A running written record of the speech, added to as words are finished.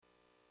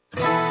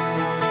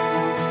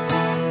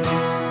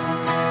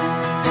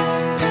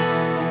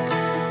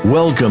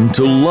Welcome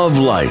to Love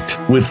Light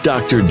with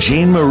Dr.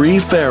 Jean Marie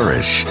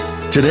Farish.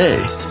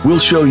 Today, we'll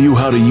show you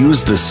how to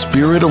use the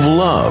spirit of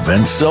love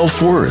and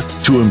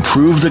self-worth to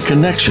improve the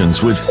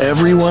connections with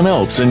everyone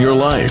else in your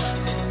life.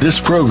 This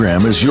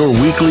program is your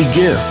weekly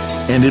gift,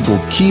 and it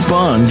will keep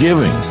on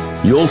giving.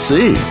 You'll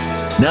see.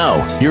 Now,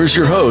 here's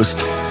your host,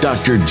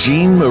 Dr.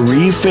 Jean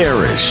Marie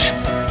Farish.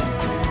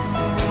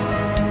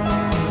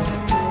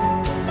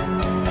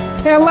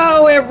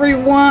 Hello,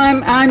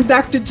 everyone. I'm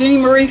Dr.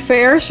 Jean Marie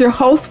Farish, your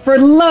host for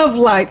Love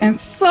Light, and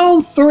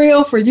so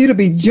thrilled for you to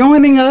be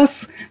joining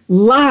us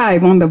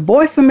live on the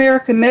Voice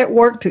America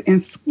Network to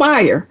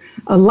inspire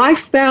a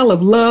lifestyle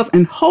of love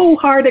and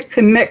wholehearted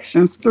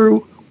connections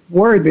through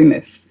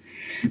worthiness.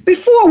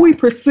 Before we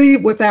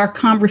proceed with our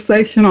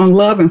conversation on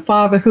love and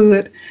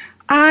fatherhood,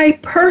 I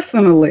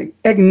personally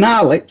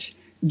acknowledge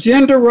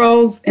gender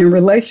roles in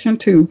relation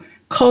to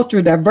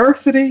cultural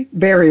diversity,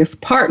 various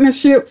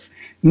partnerships,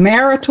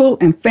 marital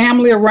and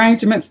family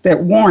arrangements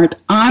that warrant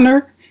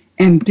honor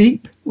and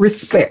deep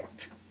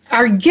respect.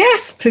 Our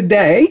guest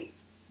today,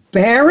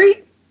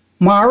 Barre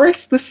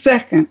Morris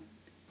II,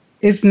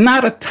 is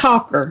not a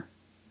talker,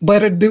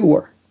 but a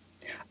doer.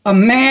 A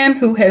man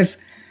who has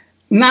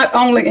not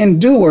only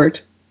endured,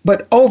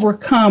 but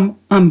overcome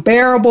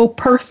unbearable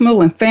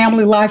personal and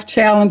family life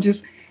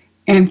challenges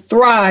and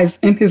thrives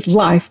in his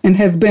life and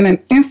has been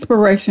an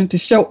inspiration to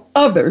show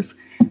others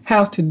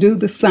how to do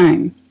the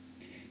same.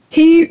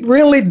 He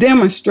really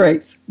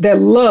demonstrates that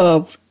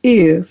love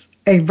is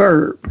a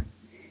verb.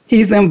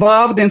 He's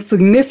involved in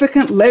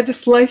significant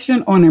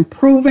legislation on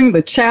improving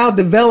the child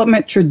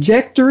development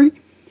trajectory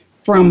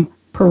from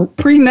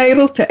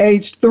prenatal to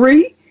age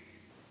 3,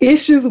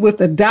 issues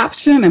with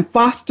adoption and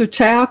foster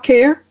child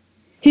care.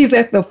 He's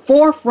at the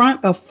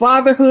forefront of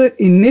fatherhood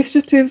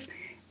initiatives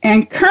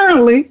and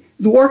currently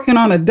is working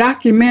on a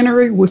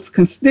documentary with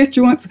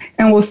constituents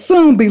and will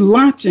soon be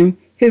launching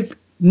his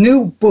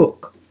new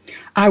book.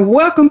 I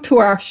welcome to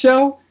our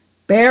show,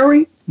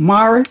 Barre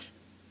Morris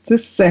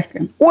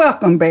II.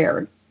 Welcome,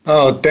 Barre.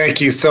 Oh,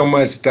 thank you so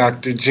much,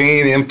 Dr.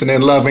 Jean.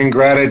 Infinite love and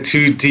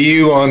gratitude to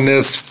you on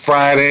this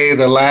Friday,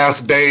 the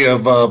last day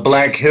of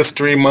Black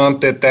History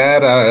Month at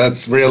that.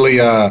 It's really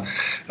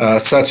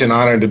such an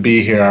honor to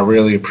be here. I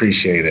really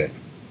appreciate it.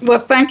 Well,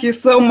 thank you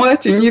so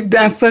much, and you've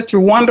done such a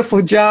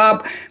wonderful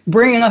job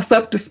bringing us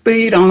up to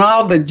speed on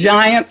all the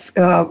giants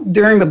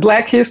during the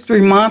Black History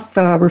Month,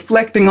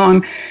 reflecting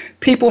on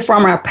people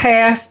from our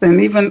past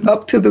and even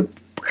up to the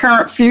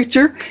current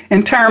future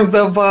in terms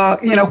of,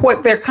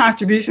 what their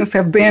contributions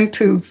have been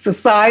to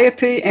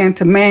society and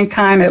to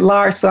mankind at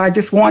large. So I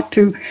just want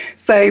to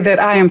say that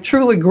I am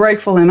truly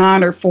grateful and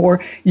honored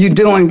for you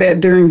doing that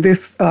during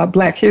this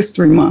Black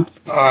History Month.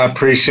 I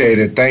appreciate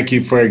it. Thank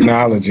you for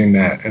acknowledging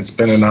that. It's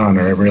been an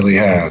honor. It really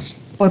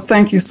has. Well,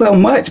 thank you so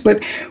much.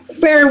 But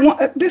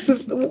Barre, this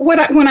is when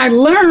I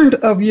learned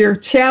of your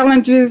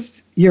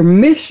challenges, your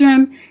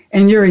mission,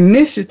 and your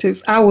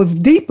initiatives, I was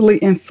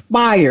deeply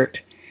inspired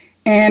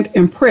and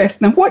impressed.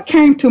 And what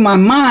came to my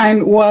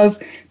mind was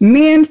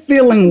men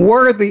feeling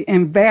worthy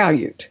and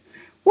valued.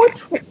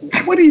 What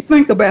do you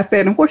think about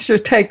that, and what's your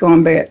take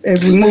on that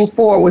as we move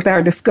forward with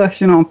our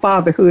discussion on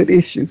fatherhood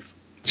issues?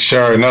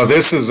 Sure. No,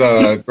 this is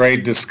a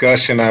great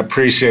discussion. I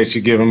appreciate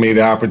you giving me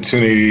the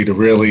opportunity to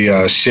really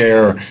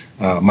share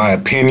my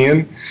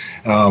opinion.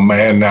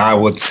 And I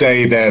would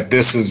say that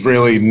this is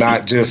really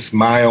not just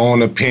my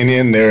own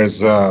opinion.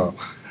 There's a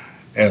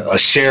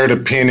shared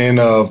opinion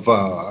of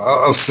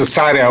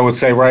society, I would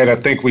say, right? I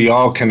think we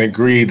all can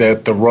agree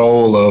that the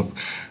role of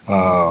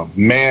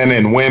men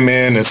and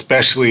women,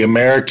 especially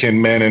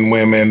American men and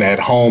women at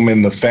home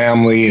in the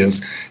family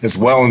as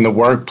well in the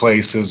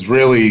workplace, is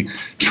really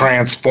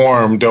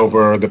transformed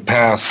over the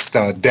past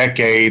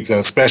decades,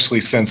 especially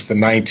since the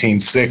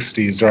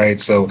 1960s, right?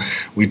 So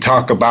we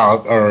talk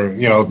about,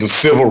 the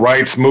civil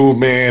rights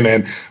movement,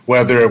 and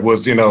whether it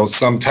was,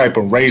 some type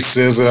of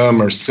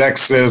racism or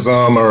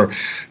sexism or,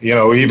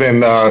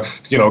 even,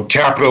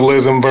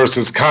 capitalism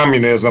versus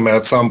communism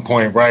at some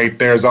point, right?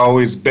 There's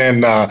always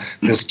been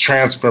this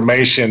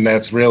transformation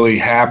that's really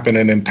happened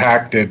and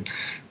impacted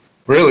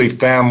really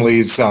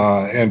families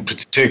in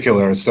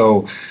particular.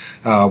 So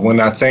when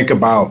I think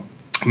about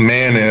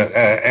men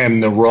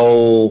and the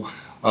role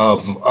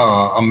of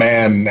a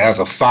man as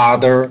a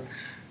father,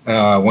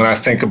 when I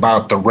think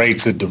about the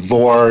rates of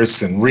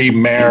divorce and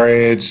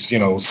remarriage,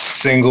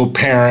 single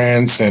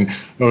parents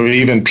or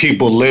even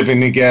people living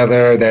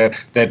together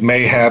that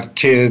may have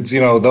kids,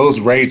 those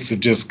rates have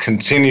just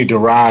continued to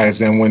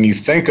rise. And when you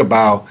think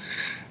about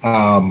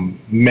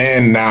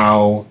men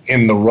now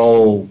in the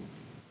role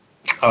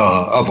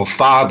of a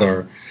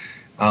father,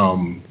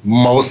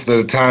 most of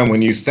the time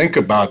when you think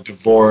about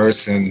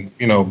divorce and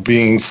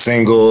being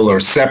single or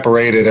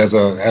separated as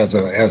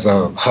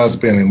a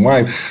husband and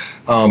wife,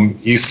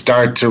 you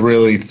start to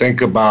really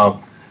think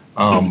about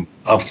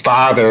a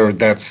father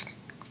that's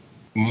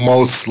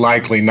most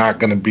likely not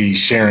going to be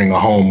sharing a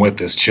home with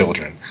his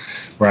children,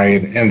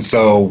 right? And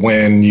so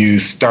when you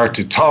start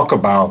to talk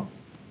about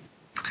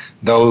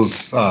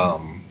those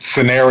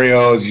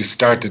scenarios, you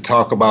start to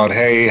talk about,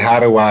 hey,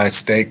 how do I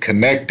stay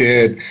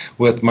connected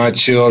with my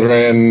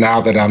children now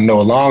that I'm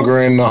no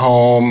longer in the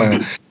home?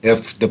 And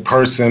if the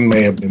person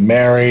may have been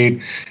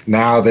married,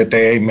 now that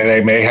they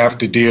may have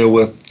to deal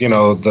with,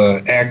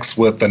 the ex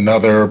with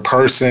another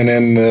person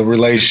in the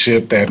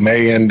relationship that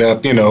may end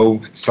up,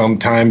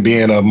 sometime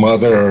being a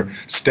mother or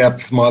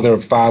stepmother or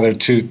father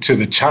to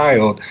the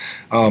child,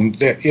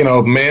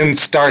 men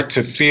start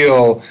to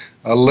feel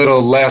a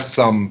little less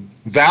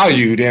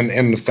valued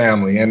in the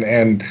family.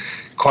 And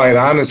quite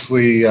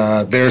honestly,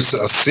 there's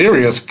a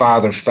serious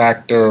father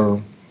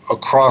factor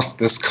across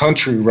this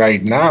country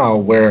right now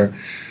where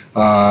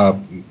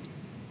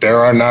there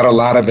are not a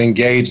lot of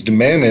engaged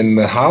men in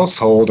the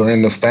household or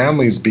in the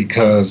families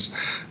because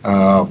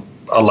a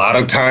lot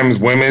of times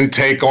women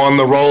take on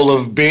the role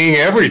of being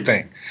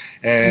everything.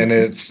 And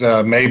it's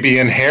maybe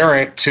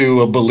inherent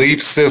to a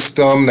belief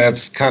system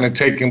that's kind of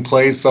taken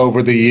place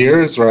over the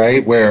years,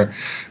 right, where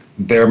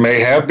there may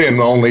have been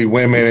only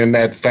women in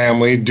that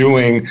family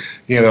doing,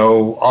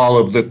 all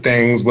of the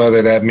things,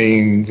 whether that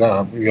means,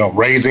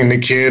 raising the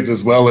kids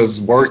as well as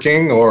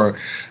working or,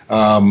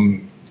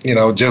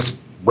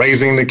 just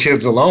raising the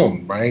kids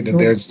alone, right? And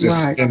there's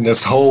just in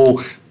this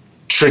whole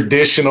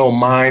traditional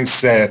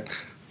mindset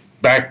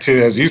back to,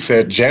 as you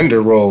said,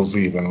 gender roles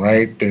even,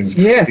 right?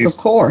 Of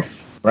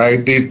course.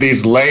 Right?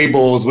 These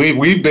labels,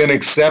 we've been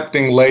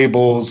accepting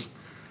labels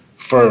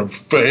for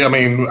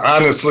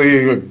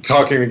honestly,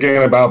 talking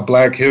again about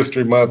Black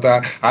History Month,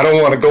 I don't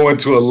want to go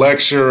into a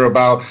lecture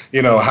about,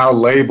 how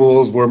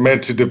labels were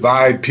meant to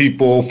divide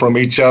people from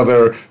each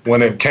other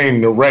when it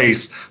came to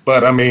race.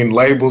 But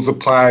labels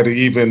apply to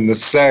even the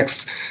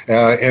sex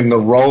and the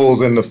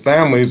roles in the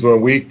families where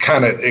we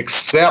kind of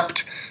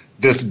accept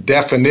this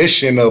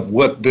definition of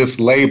what this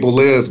label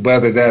is,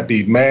 whether that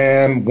be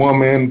man,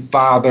 woman,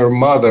 father,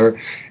 mother.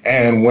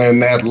 And when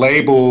that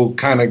label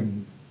kind of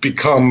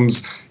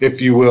becomes,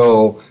 if you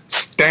will,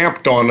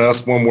 stamped on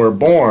us when we're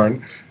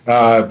born,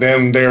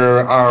 then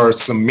there are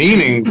some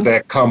meanings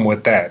that come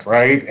with that,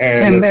 right?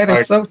 And that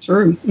is so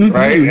true. Mm-hmm.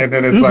 Right? And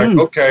then it's like,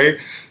 okay,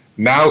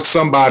 now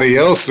somebody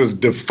else is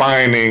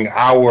defining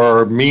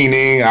our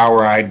meaning,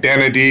 our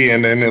identity,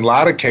 and in a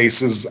lot of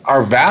cases,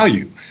 our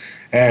value.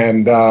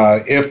 And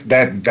if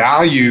that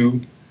value,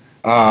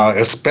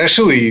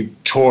 especially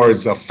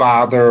towards a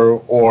father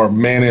or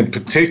men in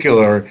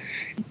particular,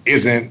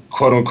 isn't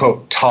quote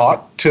unquote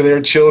taught to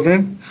their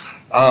children,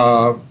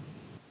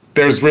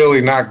 there's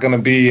really not going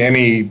to be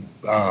any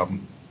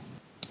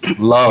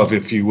love,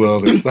 if you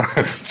will,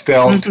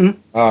 felt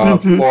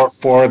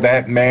for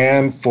that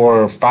man,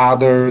 for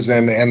fathers,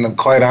 and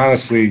quite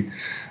honestly,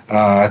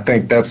 I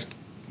think that's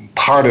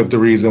part of the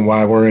reason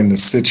why we're in the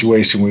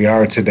situation we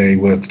are today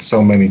with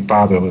so many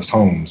fatherless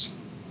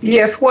homes.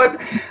 Yes,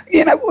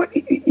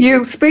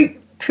 you speak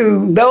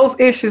to those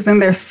issues,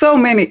 and there's so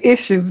many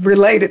issues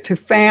related to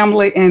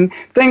family, and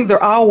things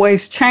are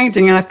always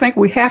changing. And I think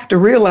we have to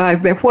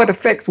realize that what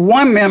affects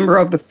one member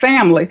of the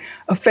family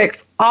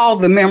affects all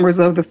the members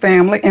of the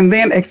family and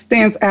then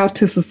extends out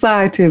to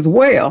society as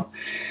well.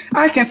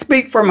 I can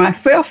speak for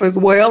myself as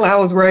well. I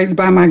was raised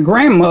by my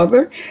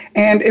grandmother,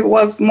 and it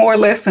was more or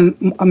less a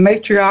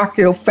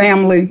matriarchal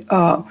family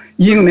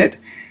unit.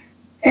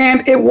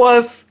 And it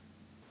was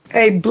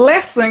a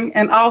blessing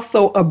and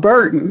also a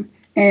burden.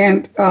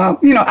 And,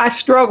 I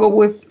struggle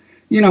with,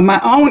 my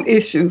own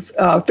issues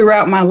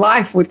throughout my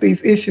life with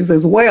these issues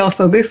as well.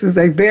 So this is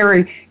a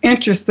very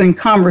interesting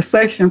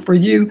conversation for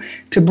you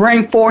to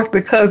bring forth,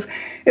 because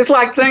it's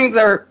like things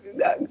are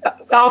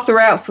all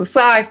throughout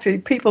society.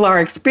 People are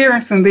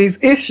experiencing these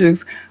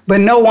issues, but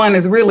no one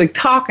is really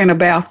talking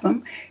about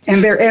them.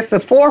 And they're at the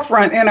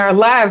forefront in our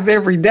lives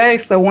every day.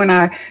 So when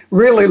I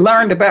really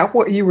learned about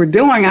what you were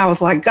doing, I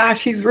was like,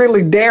 gosh, he's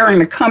really daring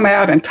to come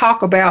out and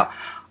talk about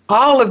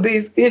all of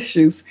these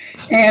issues.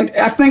 And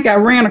I think I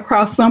ran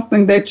across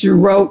something that you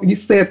wrote. You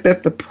said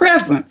that the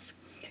presence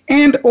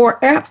and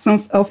or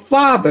absence of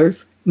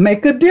fathers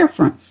make a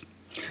difference.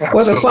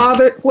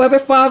 Whether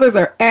fathers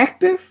are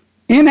active,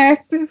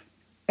 inactive,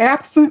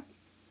 absent,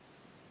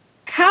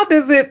 how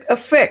does it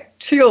affect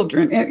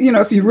children? And,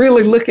 if you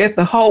really look at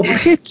the whole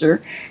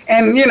picture,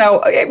 and,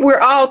 we're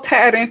all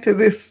tied into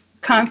this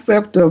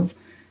concept of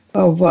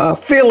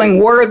feeling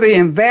worthy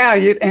and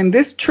valued, and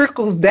this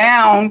trickles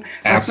down,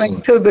 Absolutely.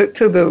 I think,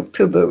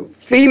 to the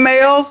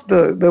females,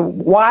 the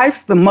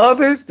wives, the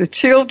mothers, the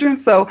children.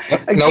 So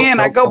again,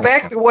 I go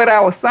back to what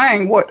I was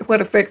saying.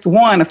 What affects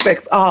one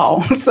affects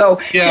all. So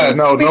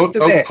no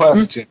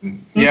question.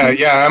 Mm-hmm.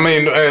 Yeah. I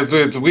mean,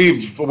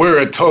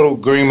 we're in total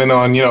agreement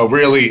on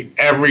really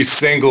every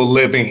single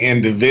living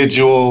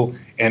individual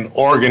and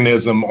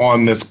organism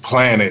on this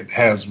planet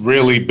has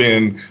really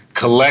been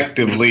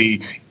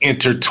collectively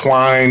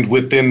intertwined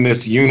within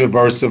this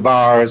universe of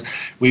ours.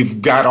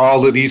 We've got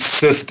all of these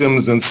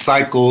systems and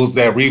cycles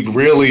that we've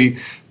really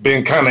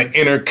been kind of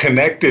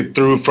interconnected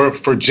through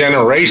for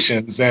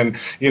generations. And,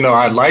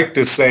 I'd like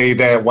to say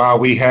that while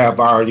we have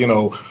our,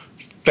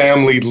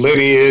 family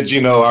lineage,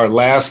 our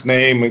last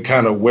name and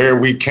kind of where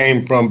we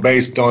came from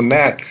based on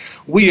that,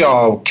 we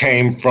all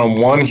came from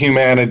one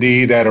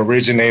humanity that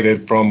originated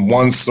from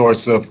one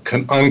source of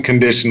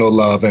unconditional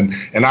love. And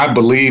I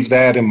believe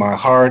that in my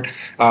heart.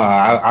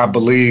 I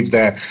believe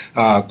that,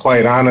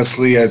 quite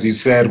honestly, as you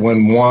said,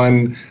 when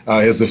one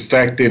is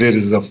affected, it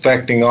is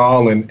affecting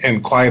all.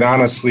 And quite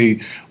honestly,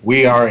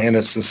 we are in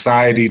a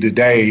society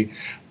today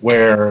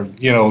where,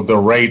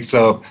 the rates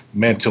of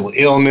mental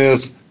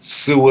illness,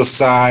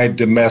 suicide,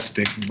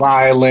 domestic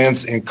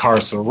violence,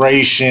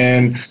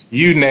 incarceration,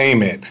 you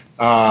name it.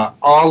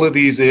 All of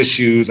these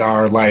issues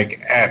are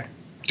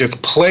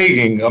just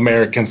plaguing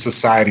American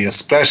society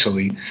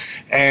especially.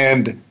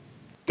 And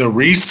the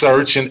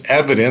research and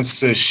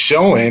evidence is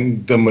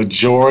showing the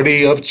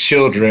majority of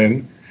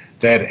children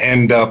that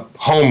end up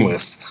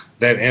homeless,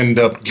 that end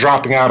up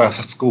dropping out of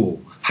school,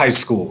 high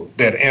school,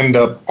 that end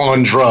up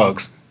on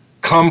drugs,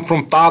 come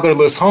from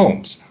fatherless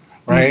homes.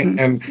 Right.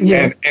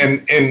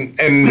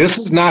 Mm-hmm. And this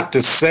is not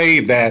to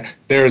say that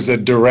there's a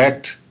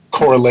direct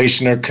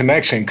correlation or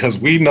connection, because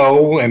we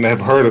know and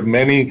have heard of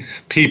many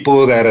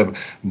people that have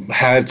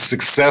had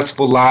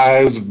successful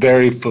lives,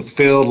 very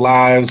fulfilled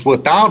lives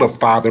without a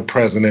father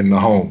present in the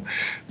home.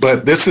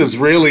 But this is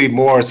really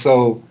more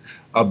so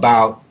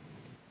about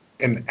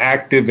an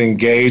active,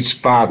 engaged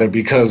father,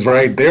 because,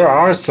 right, there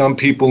are some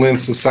people in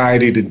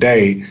society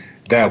today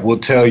that will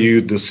tell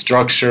you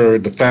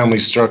the family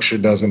structure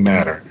doesn't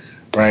matter.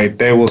 Right.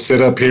 They will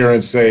sit up here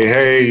and say,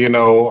 hey,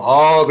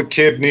 all the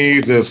kid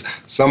needs is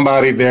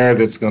somebody there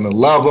that's going to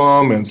love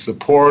them and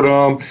support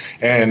them.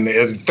 And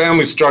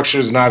family structure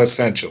is not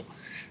essential.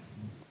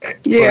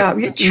 Yeah.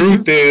 But the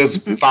truth is,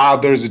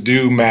 fathers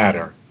do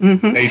matter.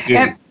 Mm-hmm. They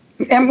do.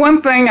 And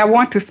one thing I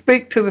want to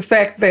speak to the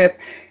fact that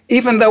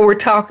even though we're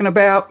talking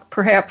about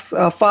perhaps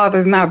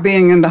fathers not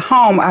being in the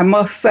home, I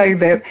must say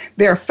that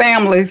there are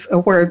families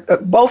where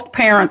both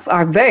parents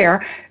are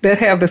there that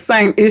have the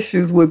same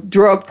issues with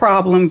drug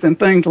problems and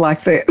things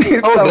like that.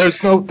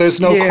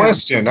 There's no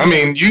question. I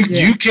mean,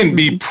 you can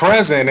be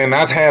present, and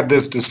I've had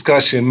this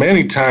discussion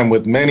many times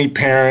with many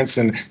parents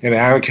and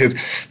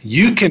advocates.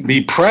 You can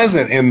be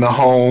present in the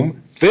home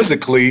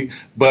physically,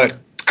 but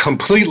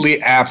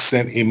completely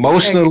absent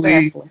emotionally.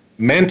 Exactly.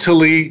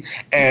 Mentally,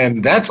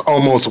 and that's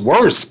almost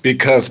worse,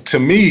 because to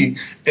me,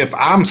 if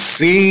I'm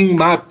seeing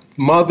my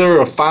mother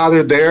or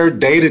father there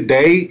day to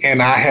day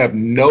and I have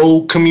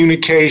no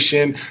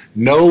communication,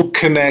 no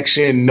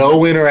connection,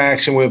 no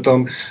interaction with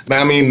them,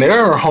 I mean, there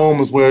are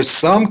homes where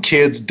some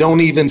kids don't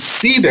even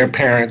see their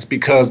parents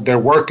because they're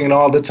working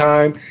all the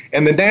time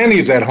and the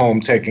nanny's at home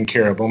taking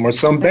care of them, or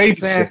some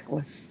babysitter.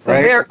 Exactly. So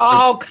right? There are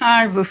all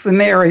kinds of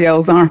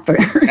scenarios, aren't there?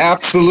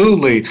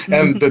 Absolutely.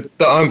 And the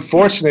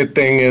unfortunate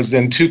thing is,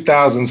 in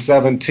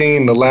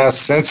 2017, the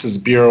last Census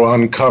Bureau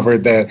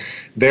uncovered that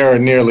there are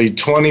nearly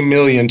 20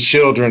 million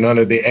children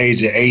under the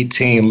age of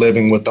 18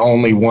 living with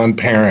only one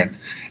parent,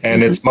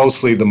 and it's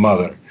mostly the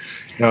mother.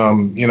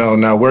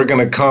 Now we're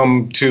going to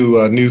come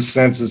to a new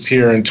census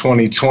here in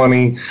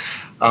 2020.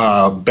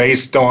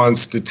 Based on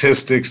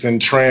statistics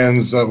and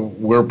trends,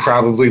 we're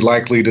probably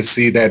likely to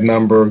see that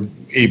number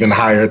even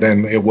higher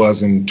than it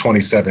was in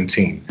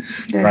 2017,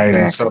 exactly. Right?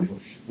 And so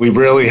we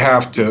really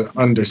have to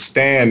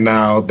understand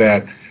now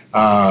that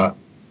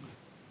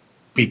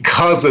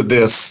because of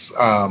this,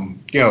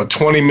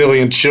 20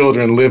 million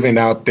children living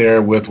out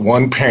there with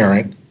one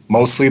parent,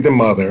 mostly the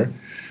mother,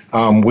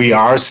 we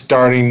are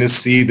starting to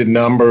see the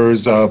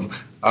numbers of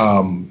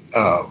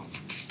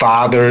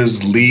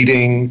fathers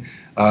leading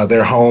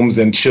their homes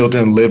and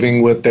children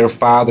living with their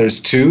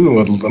fathers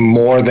too,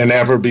 more than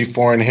ever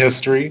before in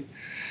history.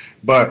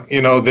 But,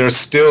 there's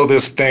still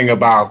this thing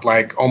about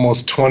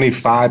almost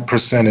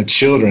 25% of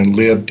children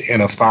lived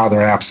in a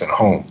father-absent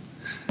home.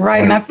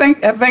 Right, and I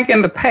think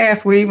in the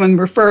past we even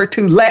referred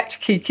to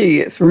latchkey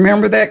kids.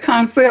 Remember that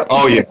concept?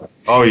 Oh yeah.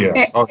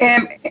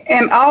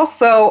 And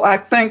also I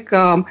think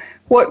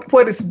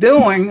what it's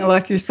doing,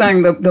 like you're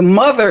saying, the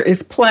mother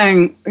is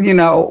playing,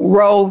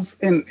 roles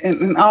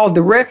in all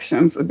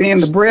directions, being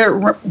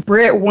the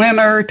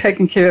breadwinner,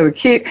 taking care of the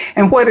kid.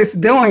 And what it's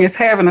doing is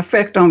having an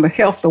effect on the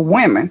health of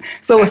women.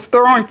 So it's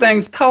throwing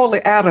things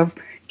totally out of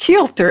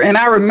kilter. And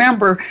I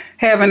remember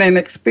having an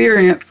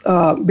experience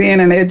being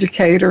an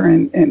educator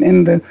and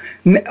in the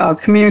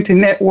community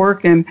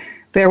network. And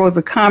there was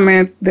a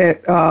comment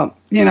that,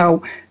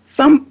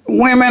 some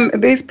women,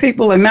 these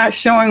people are not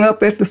showing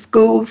up at the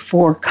schools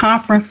for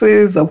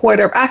conferences or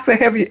whatever. I said,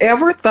 have you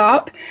ever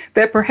thought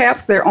that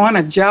perhaps they're on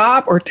a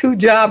job or two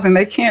jobs and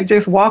they can't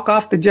just walk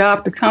off the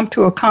job to come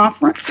to a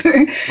conference?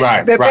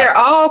 Right. That there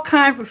are all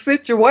kinds of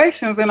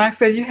situations. And I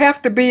said, you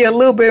have to be a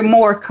little bit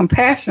more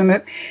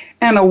compassionate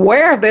and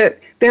aware that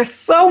there's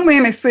so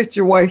many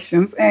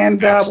situations,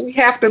 and we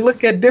have to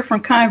look at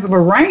different kinds of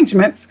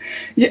arrangements.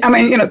 I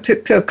mean,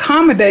 to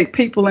accommodate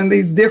people in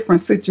these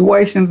different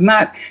situations,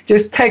 not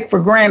just take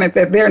for granted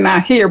that they're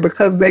not here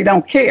because they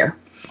don't care.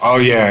 Oh,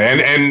 yeah.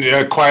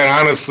 And quite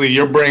honestly,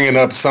 you're bringing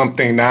up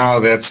something now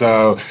that's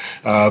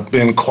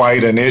been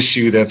quite an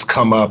issue that's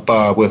come up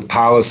with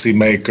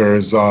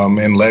policymakers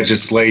in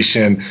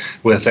legislation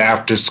with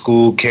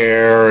after-school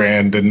care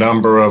and a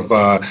number of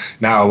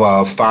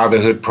now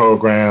fatherhood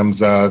programs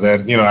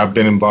that, I've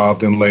been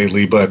involved in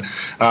lately. But,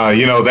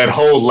 that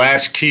whole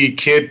latchkey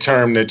kid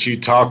term that you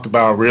talked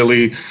about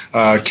really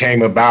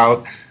came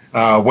about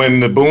when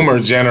the boomer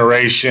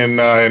generation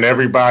and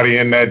everybody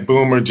in that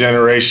boomer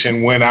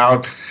generation went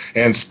out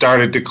and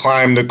started to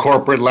climb the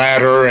corporate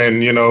ladder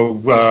and,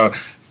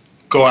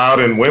 go out,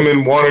 and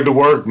women wanted to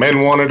work,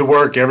 men wanted to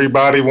work,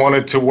 everybody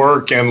wanted to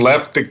work, and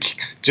left the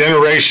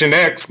Generation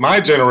X, my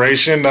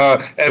generation,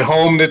 at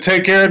home to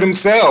take care of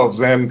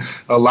themselves. And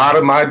a lot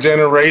of my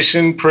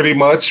generation pretty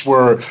much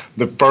were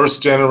the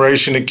first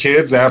generation of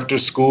kids after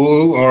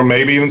school, or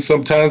maybe even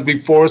sometimes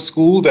before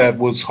school, that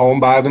was home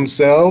by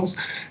themselves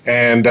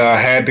and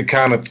had to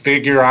kind of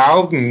figure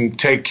out and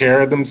take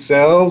care of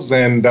themselves,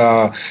 and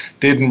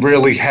didn't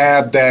really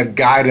have that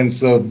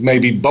guidance of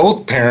maybe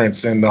both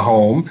parents in the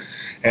home.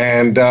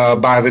 And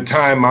by the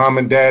time mom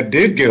and dad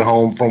did get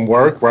home from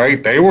work,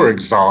 right, they were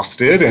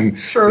exhausted, and,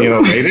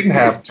 they didn't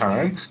have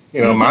time.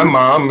 My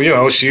mom,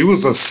 she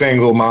was a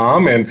single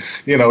mom, and,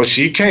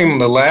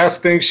 the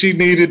last thing she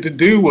needed to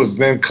do was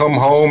then come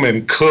home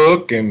and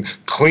cook and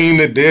clean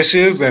the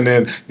dishes and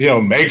then,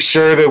 make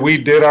sure that we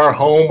did our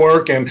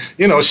homework. And,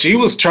 she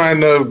was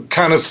trying to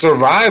kind of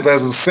survive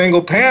as a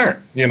single parent,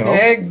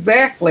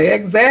 Exactly.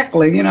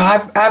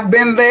 I've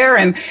been there,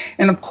 and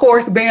of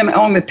course, being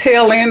on the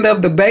tail end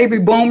of the baby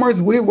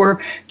boomers, we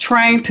were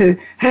trained to,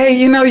 hey,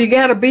 you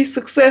got to be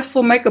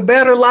successful, make a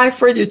better life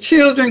for your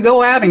children,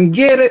 go out and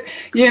get it,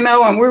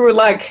 and we were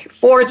like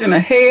forging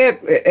ahead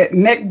at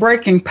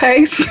neck-breaking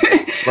pace,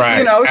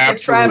 right? To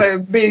try to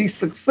be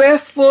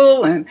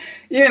successful and,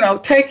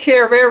 take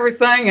care of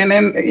everything. And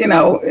then,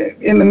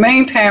 in the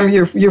meantime,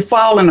 you're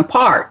falling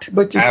apart,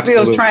 but you're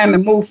still trying to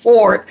move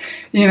forward,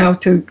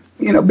 to,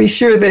 be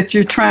sure that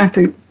you're trying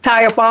to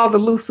tie up all the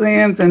loose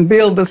ends and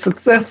build a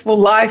successful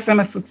life and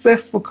a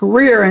successful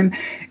career. And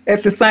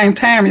at the same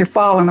time, you're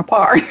falling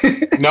apart.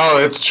 No,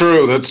 it's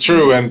true. That's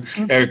true. And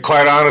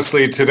quite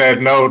honestly, to that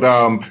note,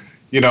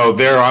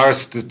 there are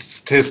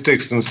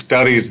statistics and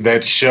studies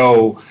that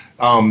show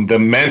the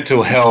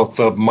mental health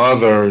of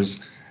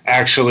mothers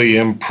actually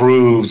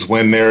improves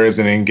when there is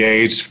an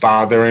engaged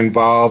father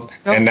involved.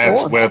 And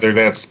that's whether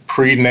that's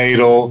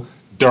prenatal,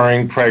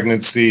 during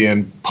pregnancy,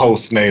 and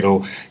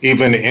postnatal.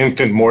 Even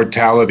infant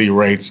mortality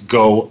rates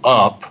go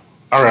up,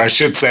 or I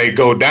should say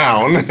go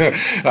down,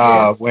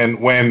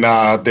 when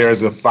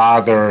there's a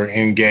father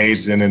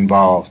engaged and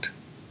involved.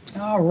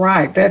 All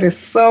right. That is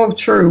so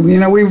true.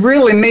 We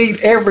really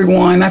need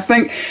everyone. I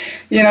think,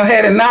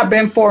 had it not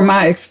been for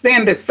my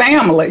extended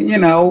family,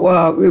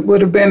 it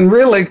would have been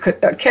really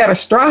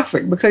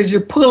catastrophic, because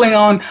you're pulling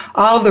on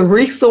all the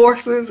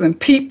resources and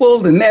people,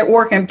 the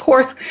network. And of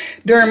course,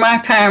 during my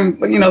time,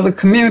 the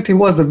community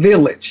was a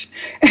village.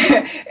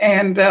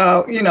 And,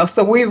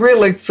 so we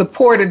really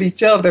supported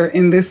each other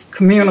in this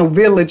communal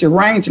village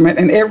arrangement,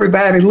 and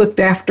everybody looked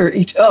after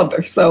each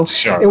other. So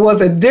It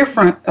was a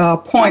different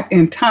point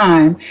in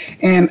time.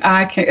 And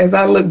as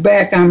I look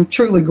back, I'm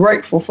truly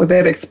grateful for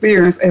that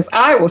experience as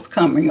I was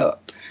coming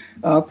up,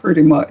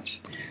 pretty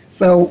much.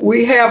 So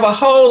we have a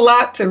whole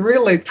lot to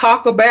really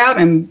talk about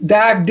and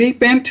dive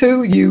deep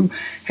into. You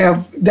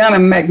have done a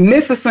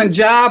magnificent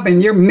job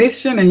in your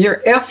mission and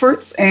your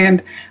efforts,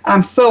 and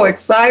I'm so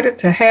excited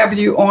to have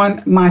you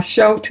on my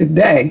show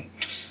today.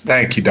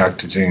 Thank you,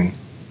 Dr. Jean.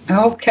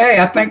 Okay,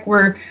 I think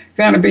we're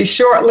going to be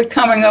shortly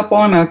coming up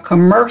on a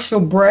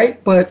commercial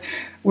break, but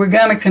we're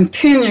going to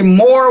continue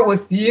more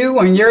with you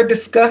and your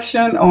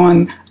discussion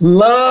on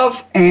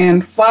love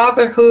and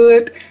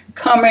fatherhood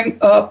coming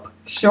up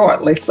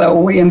shortly. So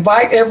we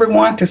invite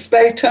everyone to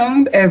stay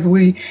tuned as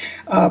we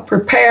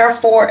prepare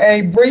for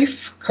a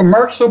brief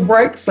commercial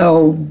break.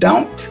 So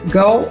don't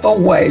go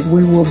away.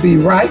 We will be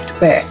right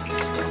back.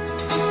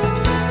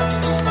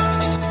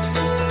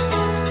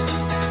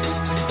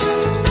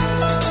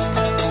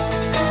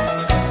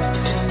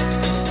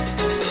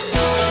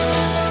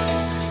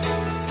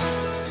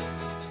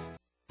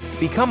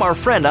 Become our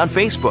friend on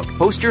Facebook.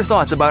 Post your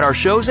thoughts about our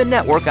shows and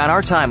network on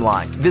our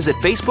timeline. Visit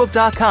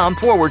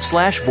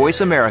facebook.com/Voice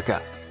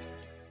America.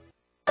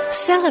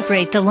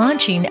 Celebrate the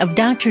launching of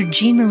Dr.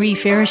 Jean Marie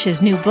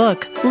Farish's new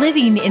book,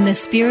 Living in the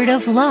Spirit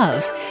of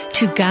Love,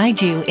 to guide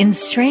you in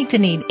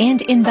strengthening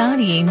and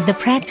embodying the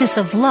practice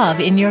of love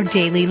in your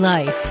daily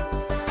life.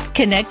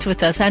 Connect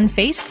with us on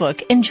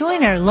Facebook and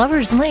join our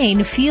Lover's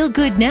Lane Feel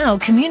Good Now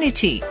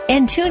community.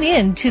 And tune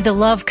in to the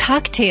Love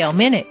Cocktail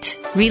Minute.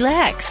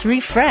 Relax,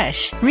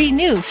 refresh,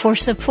 renew for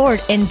support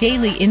and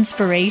daily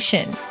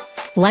inspiration.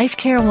 Life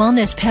Care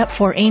Wellness Pep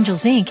for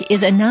Angels, Inc.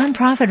 is a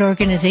nonprofit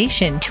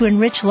organization to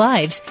enrich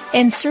lives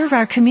and serve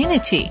our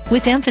community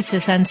with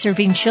emphasis on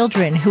serving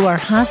children who are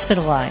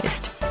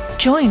hospitalized.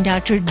 Join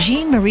Dr.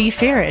 Jean Marie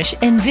Farish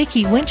and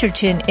Vicki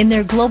Winterton in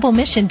their global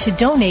mission to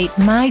donate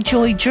My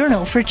Joy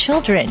Journal for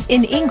children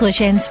in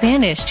English and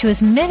Spanish to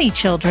as many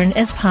children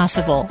as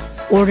possible.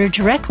 Order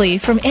directly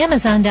from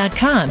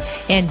Amazon.com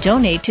and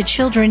donate to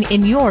children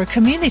in your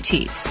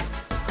communities.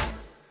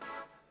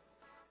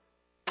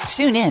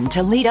 Tune in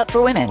to Lead Up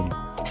for Women.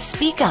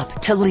 Speak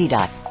up to lead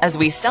up as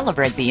we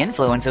celebrate the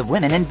influence of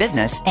women in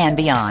business and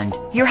beyond.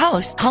 Your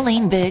host,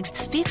 Colleen Biggs,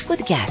 speaks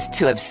with guests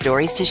who have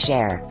stories to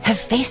share, have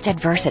faced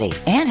adversity,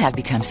 and have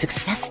become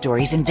success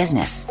stories in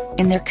business,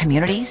 in their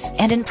communities,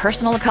 and in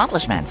personal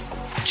accomplishments.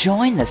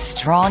 Join the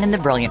strong and the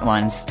brilliant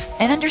ones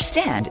and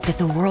understand that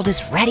the world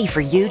is ready for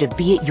you to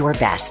be at your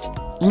best.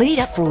 Lead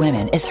Up for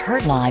Women is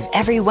heard live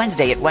every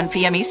Wednesday at 1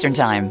 p.m. Eastern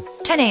Time,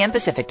 10 a.m.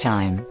 Pacific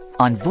Time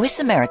on Voice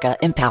America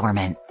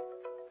Empowerment.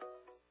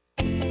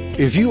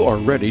 If you are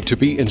ready to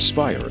be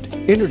inspired,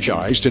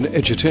 energized, and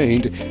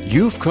edutained,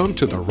 you've come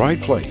to the right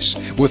place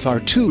with our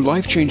 2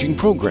 life-changing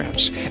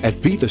programs at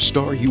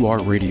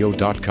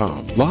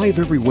BeTheStarYouAreRadio.com. Live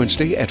every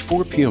Wednesday at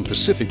 4 p.m.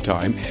 Pacific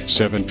Time,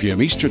 7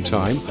 p.m. Eastern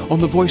Time on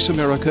the Voice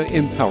America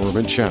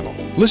Empowerment Channel.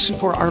 Listen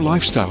for our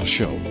lifestyle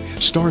show,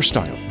 Star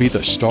Style, Be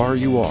the Star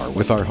You Are,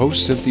 with our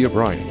host Cynthia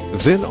Bryan.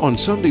 Then on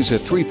Sundays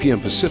at 3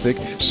 p.m. Pacific,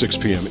 6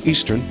 p.m.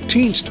 Eastern,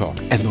 Teens Talk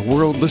and the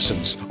World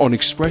Listens on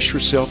Express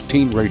Yourself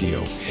Teen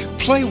Radio.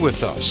 Play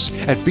with us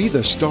at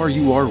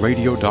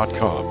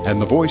BeTheStarYouAreRadio.com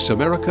and the Voice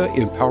America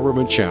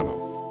Empowerment Channel.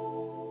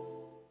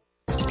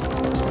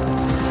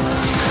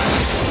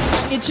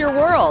 It's your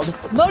world.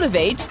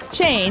 Motivate,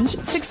 change,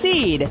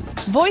 succeed.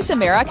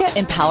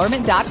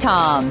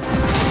 VoiceAmericaEmpowerment.com.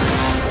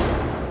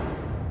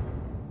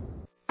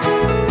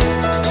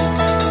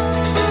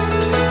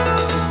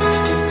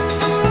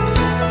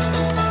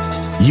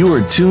 You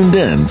are tuned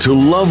in to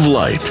Love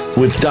Light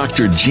with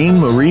Dr. Jean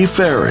Marie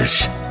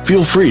Farish.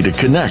 Feel free to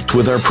connect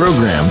with our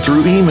program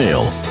through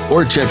email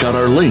or check out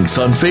our links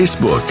on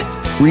Facebook.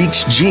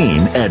 Reach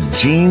Jean at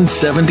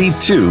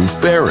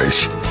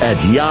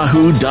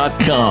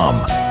Jean72Farish@yahoo.com.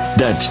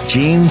 That's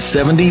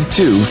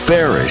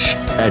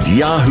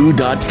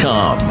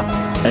Jean72Farish@yahoo.com.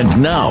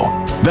 And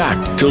now,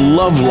 back to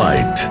Love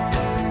Light.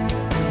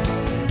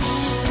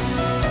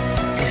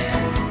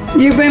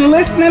 You've been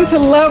listening to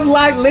Love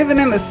Light, Living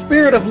in the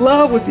Spirit of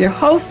Love with your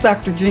host,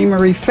 Dr. Jean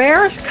Marie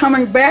Farish.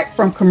 Coming back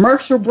from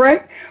commercial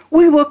break,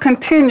 we will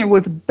continue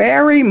with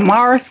Barre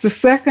Morris II,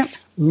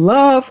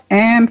 Love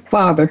and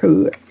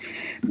Fatherhood.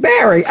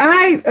 Barre,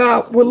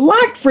 I would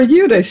like for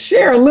you to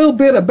share a little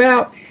bit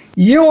about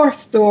your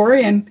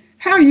story and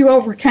how you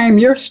overcame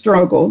your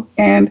struggle,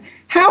 and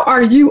how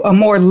are you a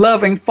more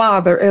loving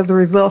father as a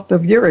result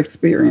of your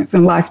experience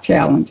and life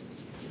challenge?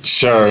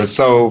 Sure.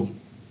 So,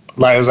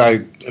 like as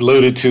I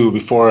alluded to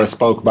before, I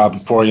spoke about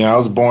before, I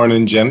was born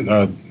in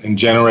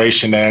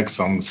Generation X.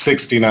 I'm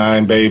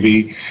 69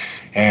 baby,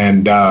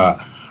 and I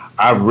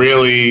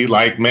really,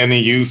 like many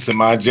youths in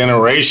my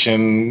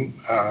generation,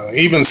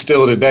 even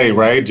still today,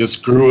 right,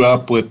 just grew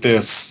up with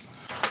this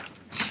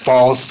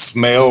false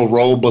male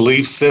role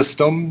belief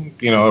system.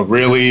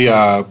 Really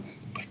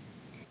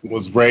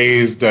was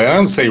raised, I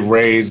don't say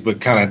raised, but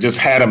kind of just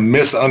had a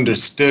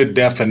misunderstood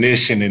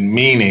definition and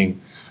meaning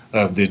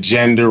of the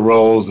gender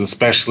roles,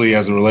 especially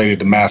as it related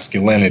to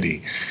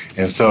masculinity.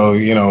 And so,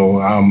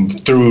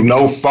 through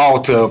no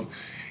fault of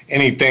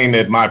anything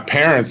that my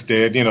parents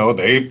did,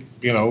 they,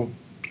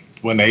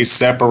 when they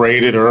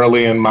separated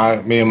early in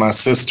me and my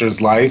sister's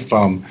life,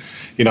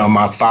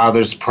 my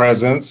father's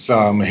presence,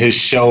 his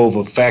show of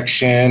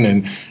affection,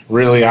 and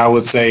really, I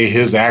would say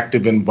his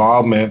active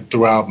involvement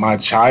throughout my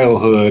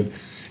childhood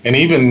and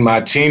even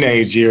my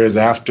teenage years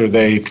after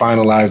they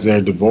finalized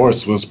their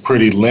divorce was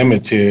pretty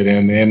limited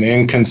and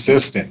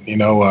inconsistent.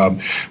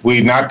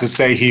 Not to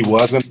say he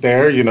wasn't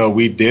there.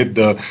 We did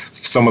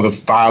some of the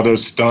father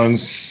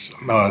stunts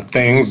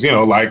things,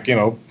 like,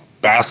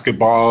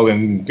 basketball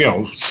and,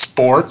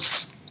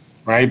 sports,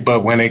 right?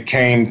 But when it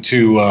came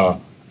to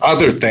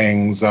other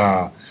things,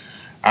 I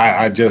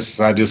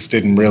just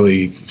didn't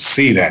really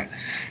see that.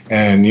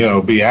 And,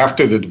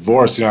 after the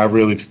divorce, I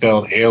really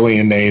felt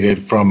alienated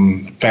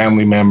from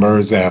family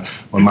members.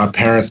 When my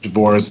parents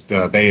divorced,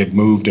 they had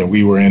moved and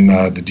we were in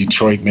the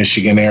Detroit,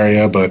 Michigan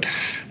area. But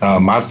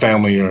my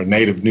family are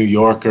native New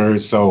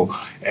Yorkers. So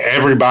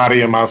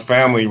everybody in my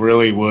family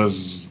really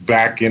was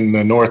back in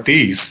the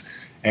Northeast.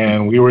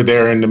 And we were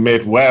there in the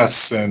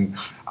Midwest. And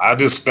I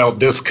just felt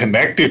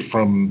disconnected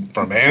from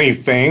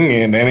anything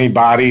and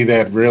anybody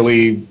that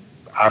really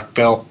I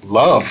felt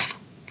love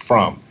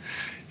from.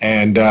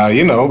 And,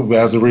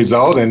 as a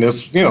result, in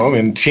this,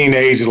 in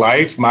teenage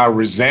life, my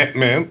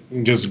resentment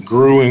just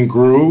grew and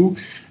grew,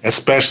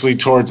 especially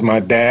towards my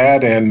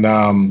dad. And,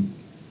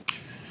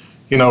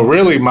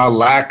 really my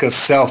lack of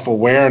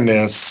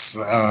self-awareness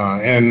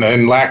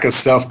and lack of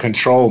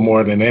self-control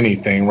more than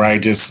anything,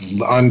 right?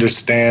 Just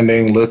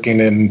understanding, looking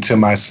into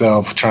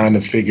myself, trying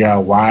to figure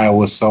out why I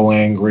was so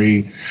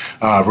angry.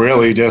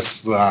 Really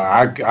just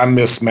I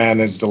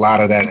mismanaged a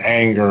lot of that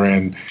anger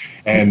and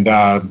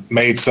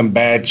made some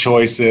bad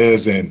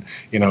choices and,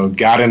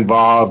 got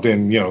involved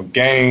in,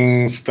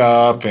 gang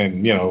stuff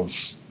and,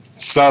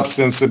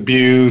 substance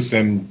abuse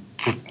and,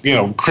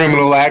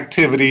 criminal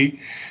activity,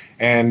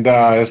 and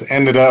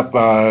ended up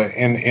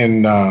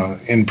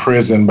in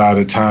prison by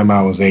the time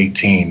I was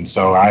 18.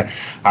 So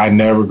I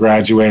never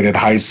graduated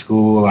high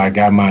school. I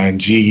got my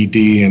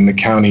GED in the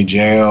county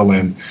jail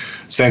and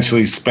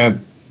essentially spent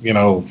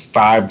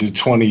 5 to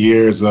 20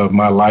 years of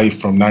my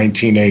life from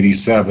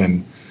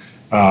 1987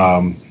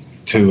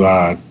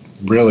 to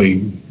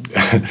really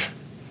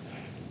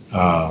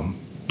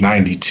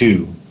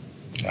 92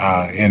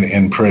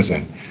 in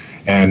prison.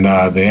 And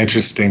the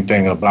interesting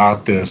thing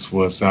about this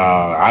was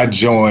I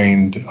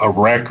joined a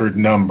record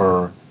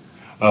number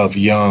of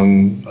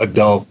young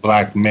adult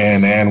Black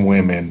men and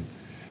women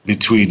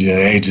between the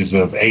ages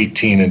of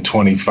 18 and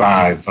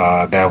 25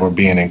 that were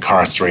being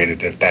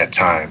incarcerated at that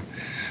time.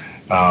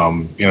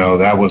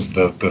 That was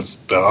the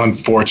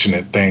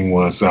unfortunate thing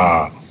was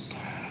the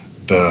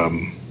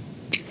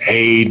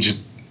age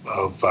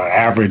of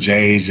average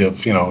age of,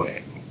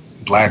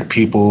 Black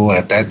people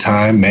at that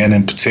time, men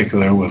in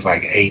particular, was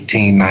like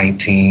 18,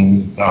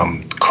 19.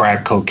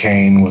 Crack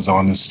cocaine was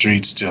on the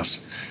streets,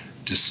 just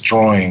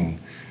destroying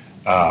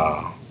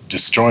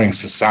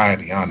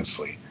society,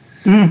 honestly.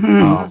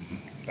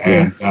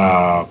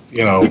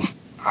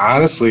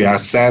 Honestly, I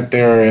sat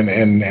there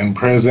in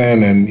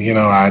prison, and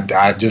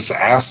I just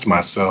asked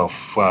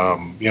myself,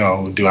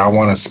 do I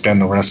want to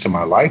spend the rest of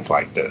my life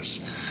like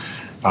this?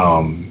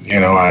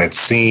 I had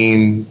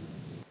seen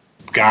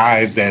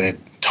guys that had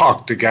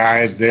talked to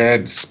guys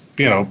that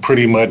had,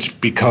 pretty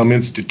much become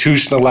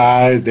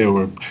institutionalized. There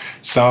were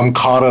some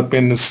caught up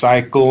in the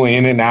cycle,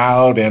 in and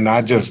out, and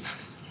I just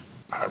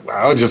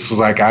was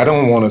like, I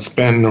don't want to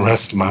spend the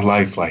rest of my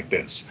life like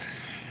this.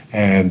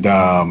 And,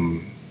 I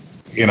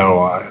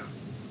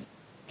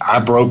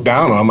broke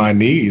down on my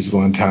knees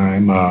one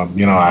time.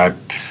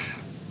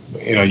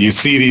 You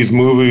see these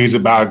movies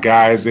about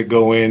guys that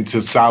go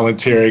into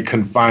solitary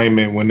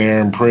confinement when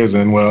they're in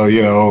prison. Well,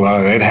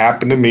 it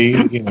happened to me,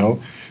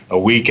 A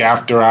week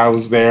after I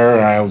was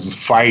there, I was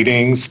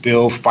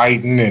still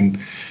fighting, and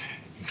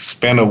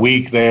spent a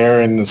week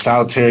there in the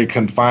solitary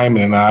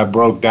confinement, and I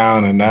broke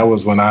down, and that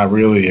was when I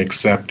really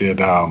accepted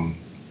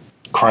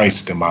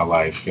Christ in my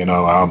life.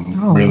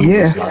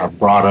 Was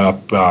brought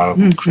up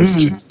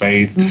Christian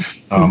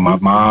faith. My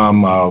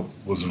mom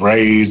was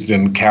raised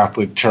in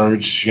Catholic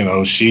church.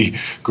 She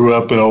grew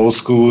up in old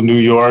school New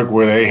York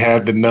where they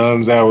had the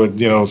nuns that would,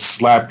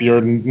 slap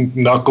your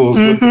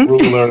knuckles with the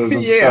rulers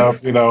and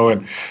stuff, and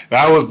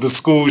that was the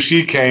school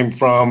she came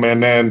from.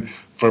 And then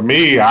for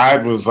me, I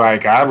was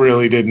like, I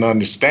really didn't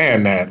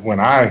understand that when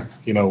I,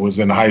 was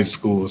in high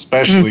school,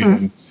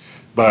 especially.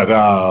 But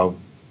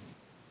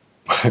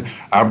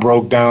I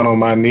broke down on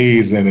my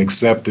knees and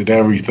accepted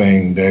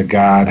everything that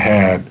God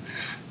had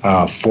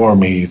for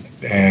me,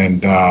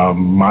 and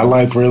my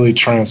life really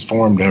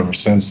transformed ever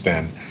since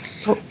then.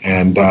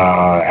 And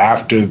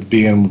after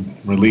being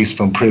released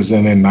from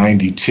prison in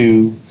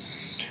 92,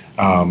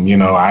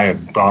 I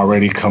had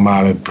already come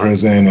out of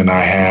prison, and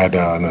I had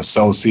an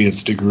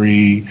associate's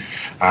degree.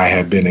 I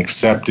had been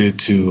accepted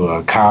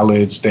to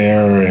college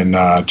there, and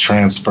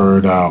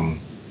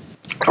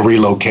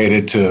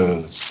relocated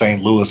to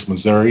St. Louis,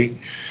 Missouri.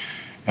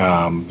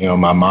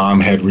 My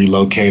mom had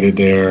relocated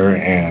there,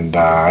 and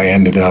I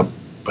ended up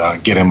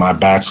getting my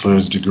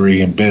bachelor's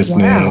degree in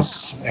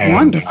business. Wow. And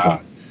wonderful.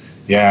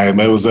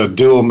 It was a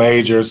dual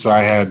major, so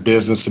I had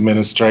business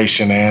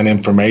administration and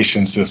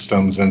information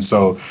systems. And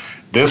so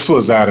this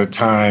was at a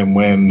time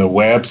when the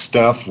web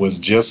stuff was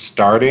just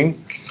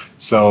starting.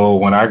 So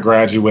when I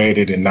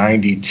graduated in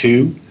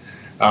 92,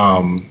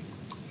 when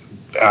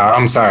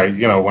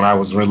I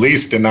was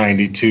released in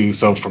 92,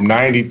 so from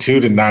 92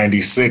 to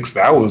 96,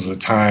 that was a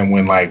time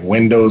when like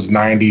Windows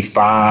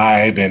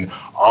 95 and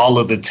all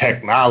of the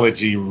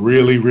technology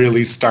really,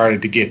 really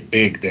started to get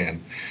big then.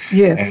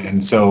 Yes.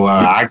 And so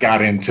I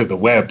got into the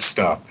web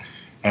stuff.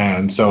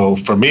 And so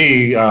for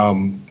me,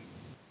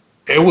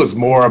 it was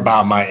more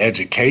about my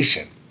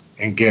education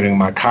and getting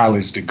my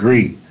college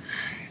degree,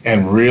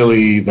 and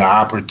really the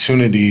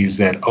opportunities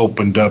that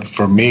opened up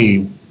for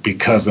me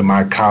because of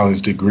my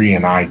college degree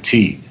in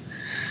IT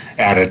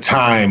at a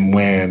time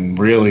when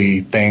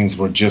really things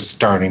were just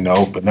starting to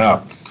open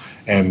up.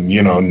 And,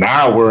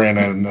 now we're in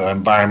an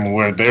environment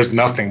where there's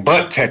nothing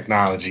but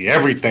technology.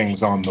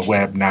 Everything's on the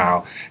web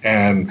now.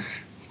 And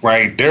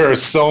there are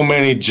so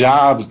many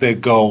jobs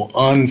that go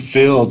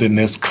unfilled in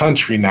this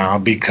country now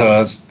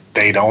because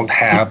they don't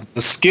have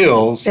the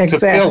skills to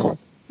fill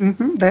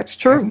them. That's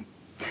true.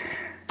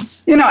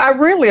 I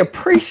really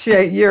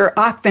appreciate your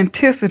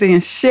authenticity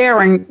and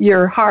sharing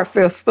your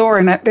heartfelt story.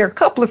 And there are a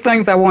couple of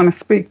things I want to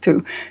speak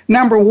to.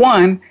 Number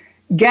one,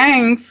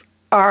 gangs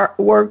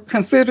were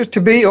considered to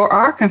be or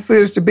are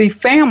considered to be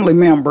family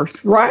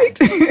members, right?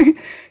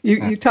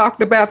 You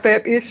talked about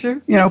that issue,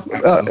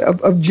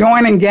 of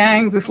joining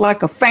gangs. It's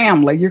like a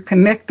family. You're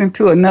connecting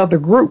to another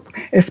group,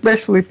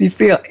 especially if you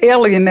feel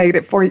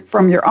alienated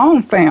from your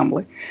own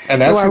family.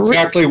 And that's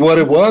exactly what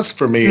it was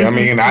for me. I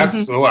mean,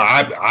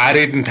 I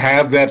didn't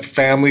have that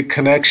family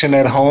connection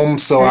at home,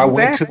 so I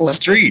went to the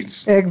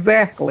streets.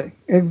 Exactly.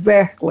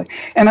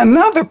 And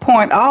another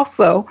point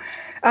also,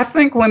 I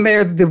think when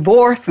there's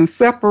divorce and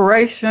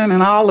separation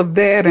and all of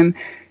that, and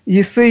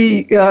you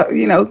see,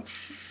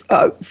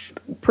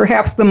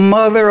 perhaps the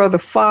mother or the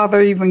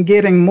father even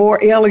getting more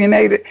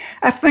alienated,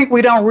 I think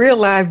we don't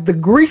realize the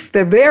grief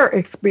that they're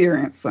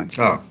experiencing.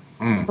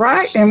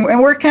 Right? And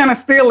we're kind of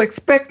still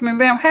expecting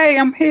them, hey,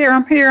 I'm here.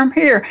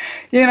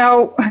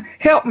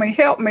 Help me.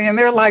 And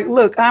they're like,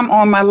 look, I'm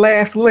on my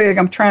last leg.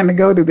 I'm trying to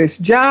go to this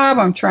job.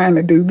 I'm trying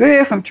to do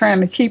this. I'm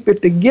trying to keep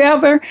it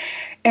together.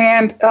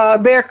 And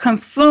they're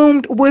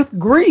consumed with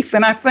grief.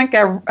 And I think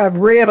I've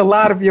read a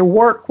lot of your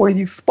work where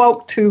you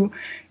spoke to,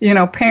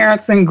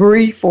 parents in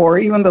grief or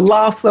even the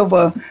loss of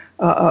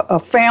a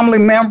family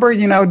member,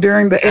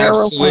 during the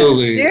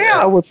Absolutely.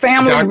 era. With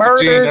family Dr.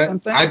 murders Gina,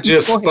 and things. I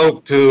just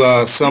spoke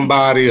to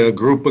somebody, a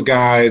group of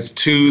guys,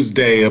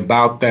 Tuesday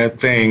about that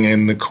thing.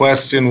 And the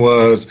question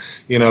was,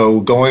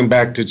 going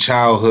back to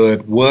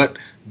childhood, what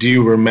do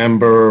you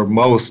remember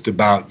most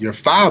about your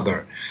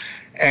father?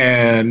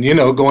 And,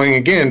 going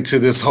again to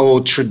this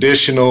whole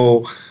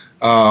traditional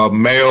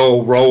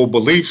male role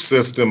belief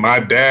system.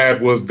 My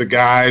dad was the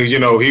guy,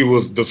 he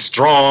was the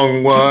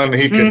strong one.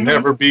 He could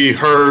never be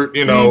hurt,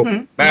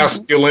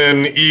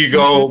 masculine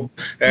ego.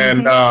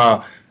 And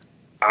I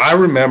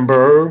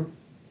remember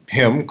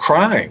him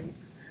crying.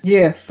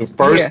 Yes. The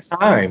first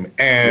time.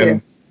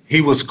 And he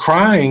was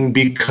crying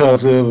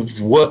because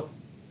of what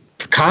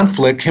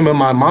conflict him and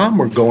my mom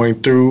were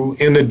going through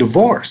in the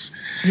divorce.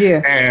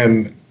 Yeah.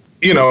 And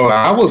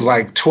I was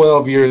like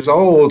 12 years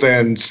old,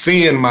 and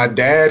seeing my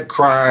dad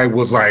cry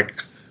was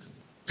like,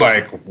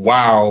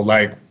 wow,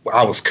 like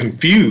I was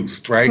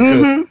confused, right?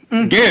 Because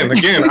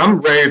again, I'm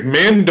raised,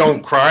 men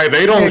don't cry.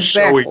 They don't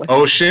show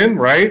emotion,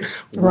 right?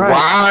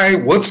 Why?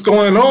 What's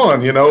going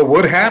on?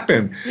 What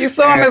happened? You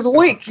saw him as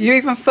weak. You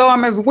even saw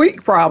him as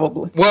weak,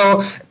 probably.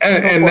 Well,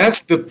 and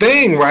that's the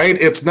thing, right?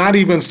 It's not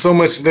even so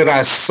much that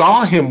I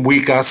saw him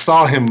weak. I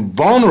saw him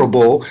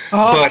vulnerable.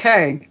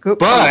 Okay. Good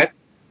point.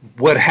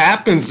 What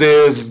happens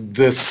is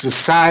the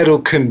societal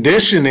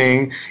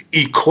conditioning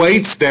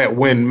equates that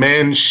when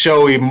men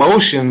show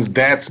emotions,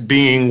 that's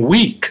being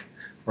weak,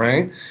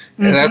 right?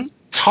 And that's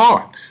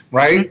taught,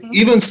 right?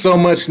 Even so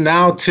much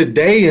now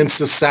today in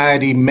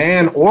society,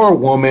 man or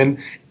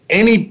woman,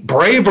 any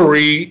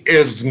bravery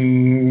is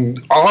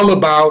all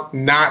about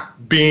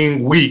not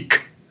being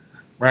weak,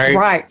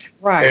 right?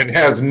 Right. It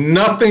has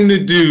nothing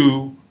to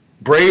do.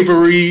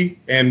 Bravery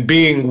and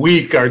being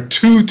weak are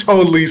two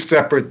totally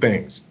separate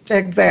things.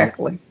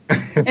 Exactly.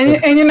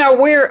 and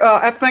we're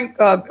I think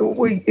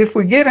if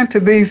we get into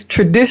these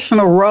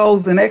traditional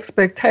roles and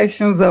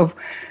expectations of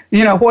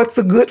what's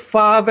a good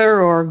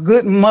father or a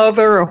good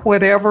mother or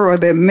whatever, or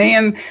that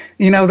men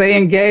they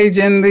engage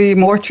in the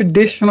more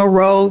traditional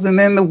roles, and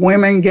then the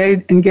women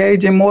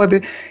engage in more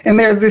and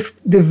there's this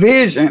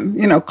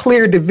division,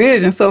 clear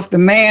division. So if the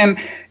man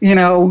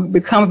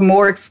becomes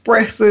more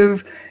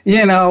expressive,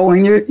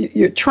 and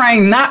you're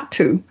trained not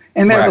to.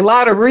 And there's a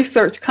lot of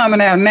research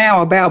coming out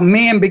now about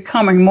men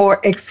becoming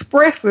more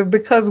expressive,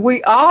 because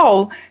we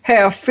all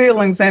have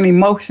feelings and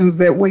emotions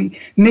that we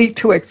need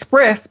to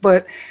express.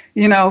 But,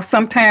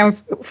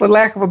 sometimes, for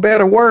lack of a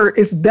better word,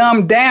 it's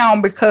dumbed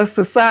down because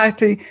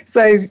society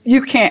says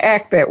you can't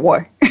act that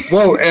way.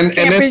 Well, and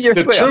that's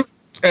the truth.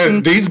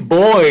 And these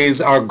boys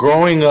are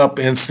growing up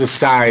in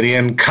society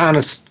and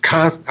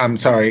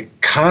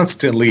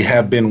constantly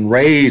have been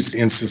raised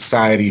in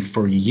society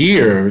for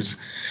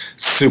years,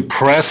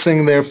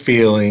 suppressing their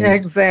feelings.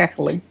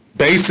 Exactly.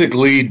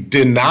 Basically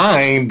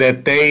denying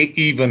that they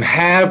even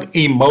have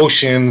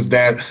emotions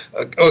that,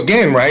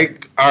 again,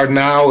 are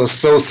now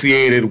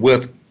associated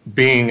with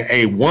being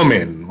a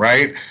woman,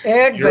 right?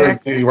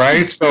 Exactly.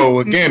 Right? So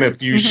again,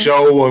 if you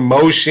show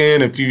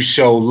emotion, if you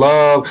show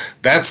love,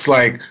 that's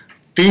like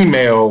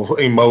female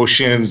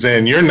emotions,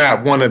 and you're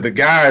not one of the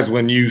guys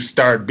when you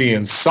start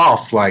being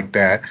soft like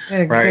that,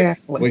 right?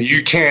 Well,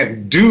 you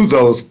can't do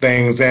those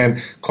things.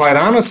 And quite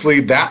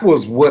honestly, that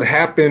was what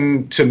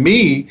happened to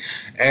me,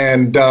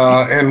 and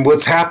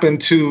what's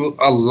happened to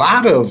a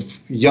lot of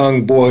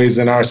young boys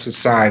in our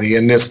society,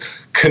 and this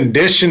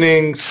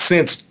conditioning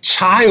since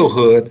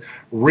childhood,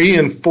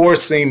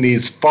 reinforcing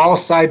these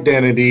false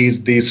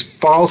identities, these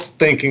false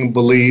thinking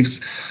beliefs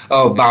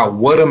about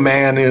what a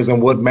man is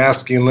and what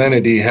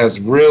masculinity has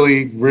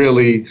really,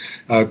 really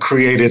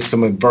created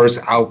some adverse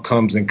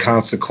outcomes and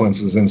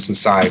consequences in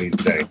society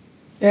today.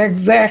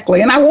 Exactly.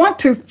 And I want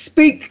to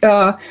speak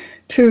about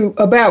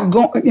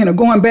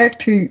going back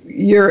to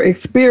your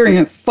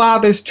experience,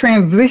 fathers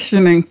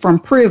transitioning from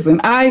prison.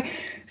 I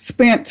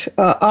spent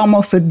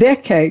almost a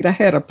decade. I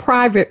had a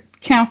private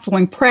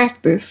counseling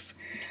practice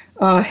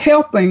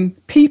helping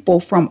people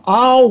from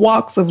all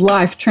walks of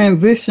life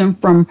transition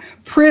from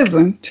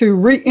prison to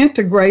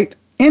reintegrate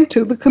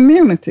into the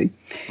community.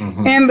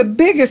 Mm-hmm. And the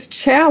biggest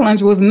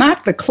challenge was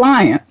not the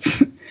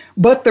clients,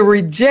 but the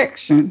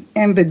rejection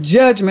and the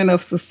judgment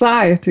of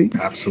society.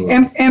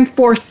 Absolutely. And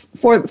for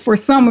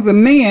some of the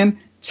men,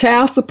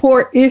 child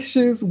support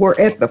issues were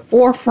at the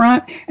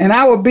forefront, and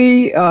I would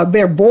be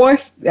their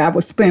voice. I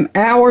would spend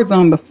hours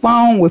on the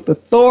phone with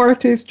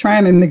authorities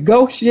trying to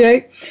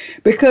negotiate,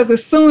 because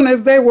as soon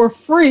as they were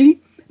free,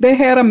 they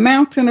had a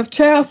mountain of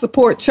child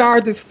support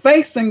charges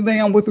facing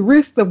them, with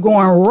risk of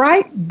going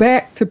right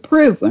back to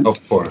prison.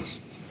 Of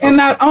course. And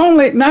not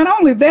only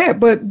that,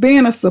 but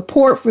being a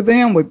support for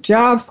them with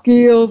job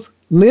skills,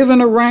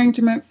 living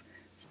arrangements,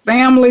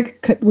 family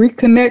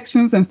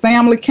reconnections, and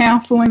family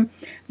counseling.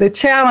 The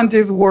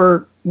challenges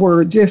were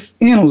just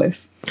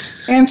endless.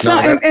 And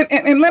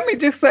let me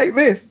just say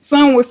this.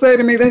 Some would say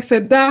to me, they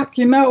said, "Doc,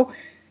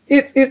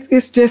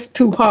 it's just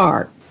too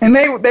hard." And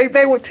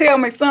they would tell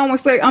me, some would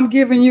say, "I'm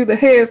giving you the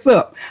heads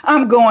up.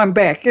 I'm going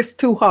back. It's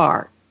too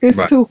hard.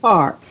 It's too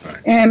hard."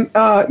 Right.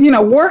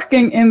 And,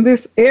 working in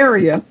this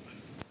area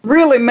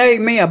really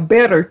made me a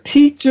better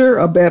teacher,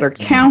 a better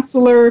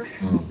counselor,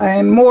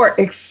 and more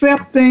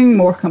accepting,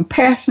 more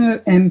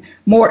compassionate, and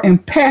more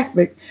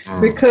empathic,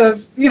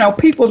 because,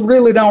 people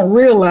really don't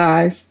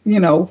realize,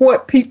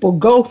 what people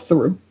go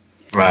through.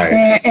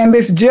 Right. And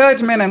this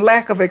judgment and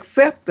lack of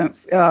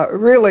acceptance,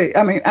 really,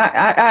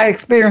 I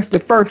experienced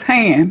it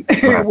firsthand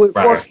with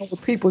working with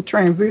people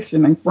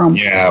transitioning from.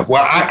 Yeah,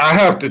 well, I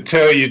have to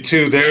tell you,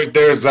 too,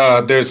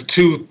 there's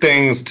two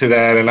things to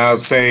that. And I'll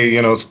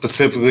say,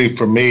 specifically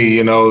for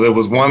me, there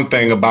was one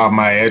thing about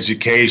my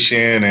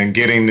education and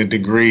getting the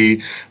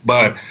degree,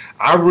 but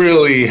I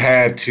really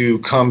had to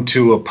come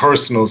to a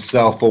personal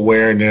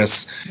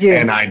self-awareness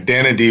and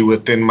identity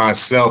within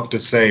myself to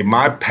say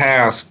my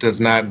past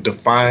does not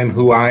define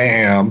who I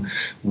am.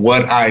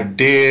 What I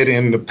did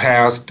in the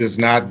past does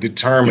not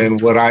determine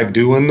what I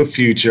do in the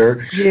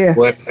future. Yes.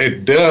 What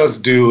it does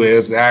do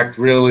is act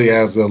really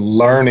as a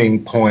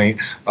learning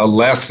point, a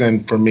lesson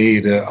for me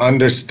to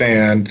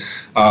understand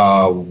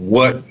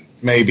what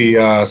maybe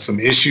some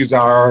issues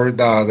are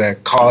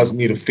that cause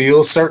me to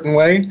feel a certain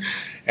way.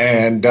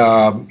 And,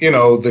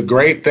 the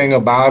great thing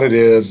about it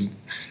is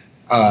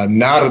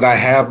now that I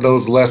have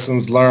those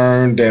lessons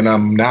learned and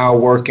I'm now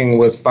working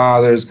with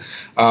fathers,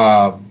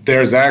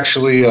 there's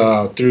actually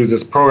through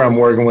this program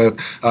working with,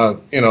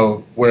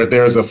 where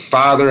there's a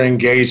father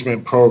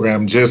engagement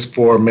program just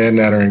for men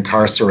that are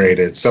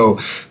incarcerated. So,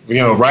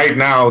 right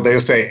now they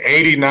say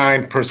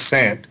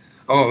 89%,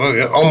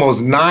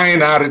 almost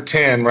 9 out of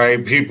 10,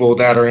 right, people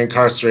that are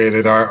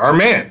incarcerated are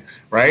men.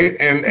 Right.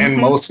 And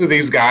most of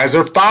these guys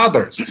are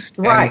fathers.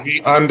 Right. And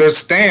we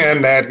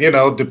understand that,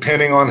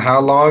 depending on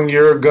how long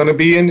you're going to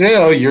be in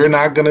jail, you're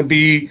not going to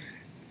be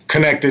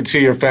connected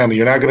to your family.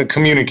 You're not going to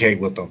communicate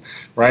with them.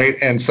 Right.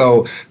 And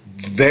so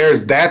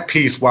there's that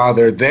piece while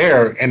they're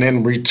there, and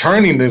then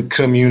returning to the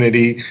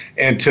community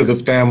and to the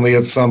family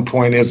at some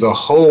point is a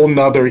whole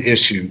nother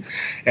issue.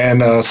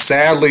 And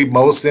sadly,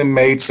 most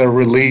inmates are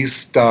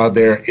released.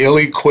 They're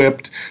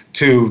ill-equipped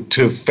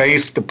to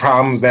face the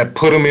problems that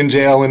put them in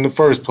jail in the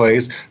first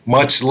place,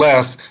 much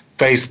less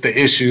face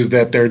the issues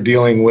that they're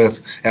dealing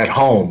with at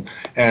home.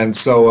 And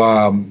so,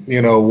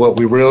 what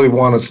we really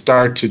want to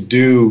start to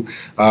do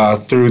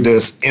through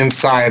this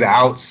it's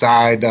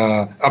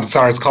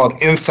called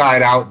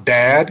Inside Out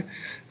Dad.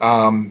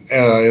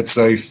 It's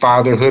a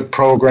fatherhood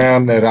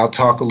program that I'll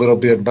talk a little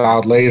bit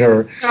about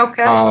later.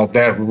 Okay.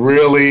 That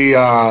really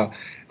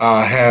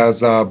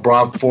has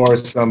brought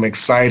forth some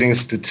exciting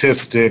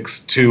statistics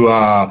to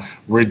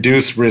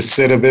reduce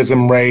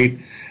recidivism rate,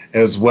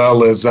 as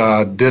well as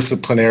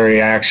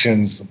disciplinary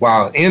actions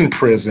while in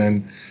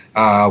prison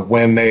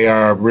when they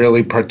are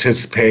really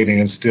participating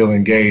and still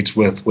engaged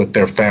with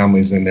their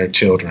families and their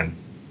children.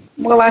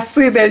 Well, I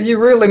see that you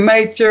really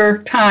made your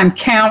time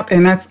count,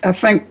 and I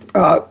think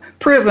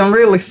prison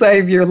really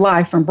saved your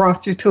life and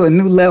brought you to a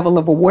new level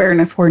of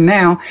awareness, where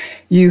now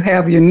you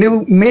have your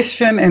new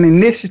mission and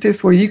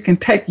initiatives where you can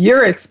take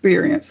your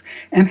experience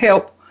and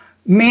help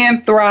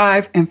men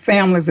thrive and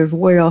families as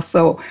well.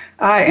 So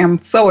I am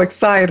so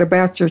excited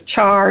about your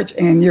charge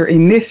and your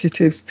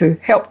initiatives to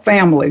help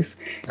families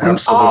in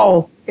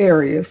all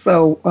areas.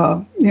 So,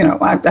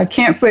 I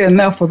can't say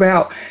enough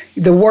about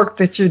the work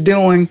that you're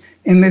doing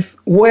in this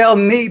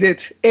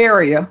well-needed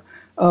area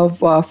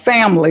of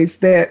families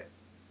that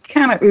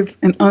kind of is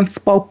an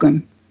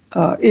unspoken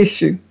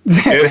issue.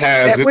 It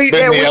has. It's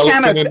been the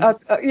elephant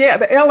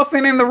the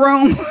elephant in the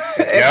room.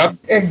 Yep.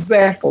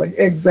 Exactly.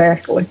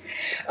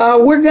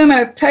 We're going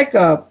to take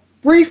a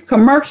brief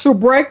commercial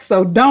break,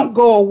 so don't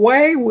go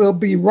away. We'll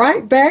be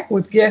right back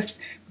with guest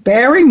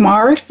Barre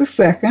Morris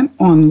II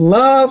on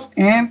love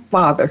and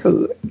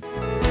fatherhood.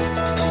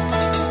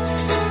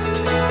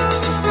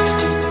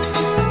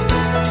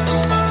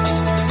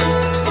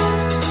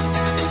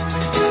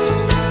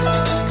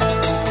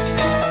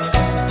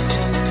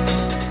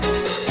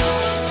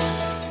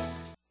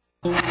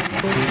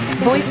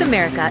 Voice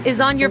America is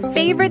on your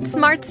favorite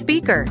smart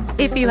speaker.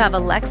 If you have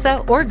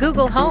Alexa or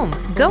Google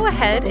Home, go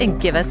ahead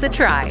and give us a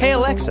try. Hey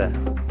Alexa,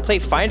 play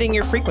Finding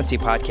Your Frequency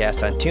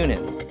podcast on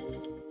TuneIn.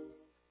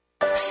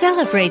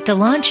 Celebrate the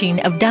launching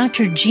of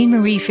Dr. Jean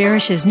Marie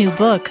Farish's new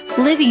book,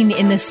 Living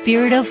in the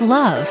Spirit of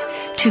Love,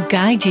 to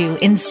guide you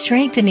in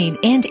strengthening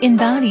and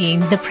embodying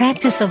the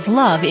practice of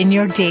love in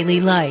your daily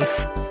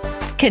life.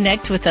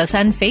 Connect with us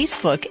on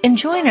Facebook and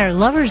join our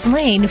Lover's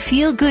Lane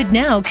Feel Good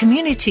Now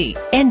community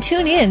and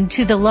tune in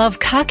to the Love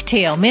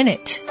Cocktail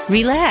Minute.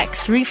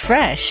 Relax,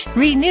 refresh,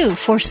 renew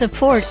for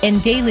support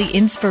and daily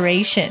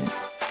inspiration.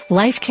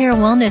 Life Care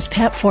Wellness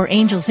Pep for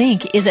Angels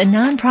Inc. is a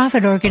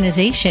nonprofit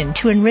organization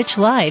to enrich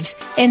lives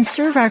and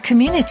serve our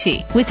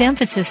community with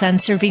emphasis on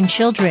serving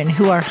children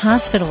who are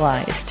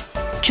hospitalized.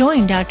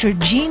 Join Dr.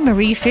 Jean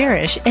Marie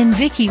Farish and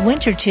Vicki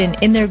Winterton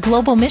in their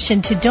global mission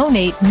to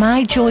donate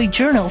My Joy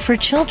Journal for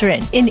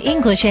children in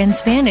English and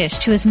Spanish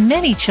to as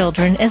many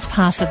children as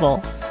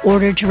possible.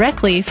 Order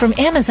directly from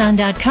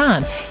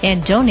Amazon.com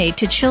and donate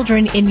to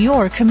children in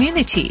your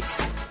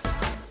communities.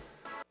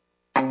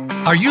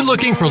 Are you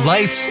looking for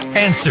life's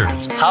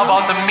answers? How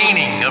about the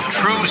meaning of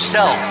true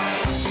self?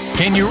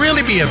 Can you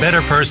really be a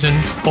better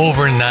person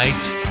overnight?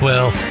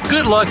 Well,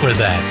 good luck with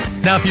that.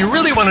 Now, if you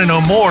really want to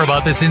know more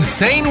about this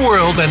insane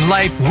world and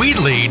life we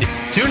lead,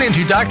 tune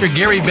into Dr.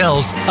 Gary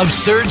Bell's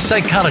Absurd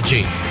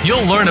Psychology.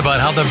 You'll learn about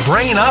how the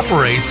brain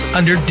operates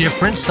under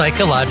different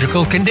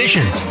psychological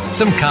conditions.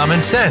 Some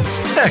common sense.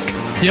 Heck,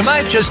 you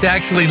might just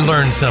actually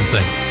learn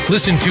something.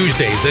 Listen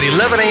Tuesdays at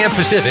 11 a.m.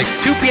 Pacific,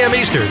 2 p.m.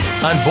 Eastern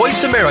on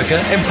Voice America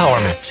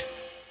Empowerment.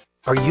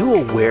 Are you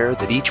aware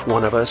that each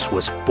one of us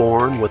was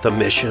born with a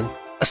mission,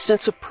 a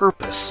sense of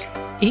purpose?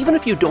 Even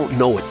if you don't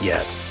know it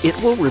yet, it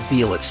will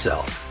reveal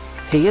itself.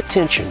 Pay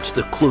attention to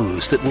the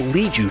clues that will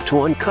lead you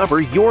to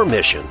uncover your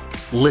mission.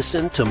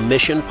 Listen to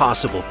Mission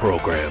Possible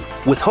program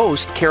with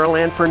host Carol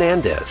Ann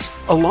Fernandez.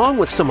 Along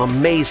with some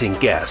amazing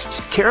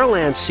guests, Carol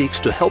Ann seeks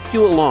to help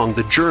you along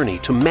the journey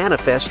to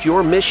manifest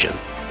your mission.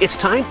 It's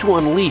time to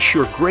unleash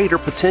your greater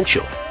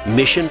potential.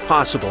 Mission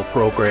Possible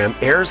program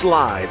airs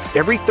live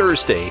every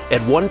Thursday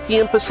at 1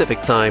 p.m.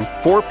 Pacific Time,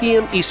 4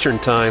 p.m. Eastern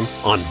Time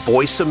on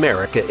Voice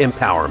America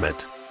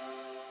Empowerment.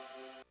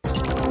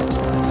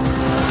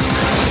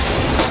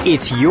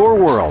 It's your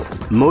world.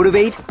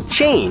 Motivate,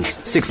 change,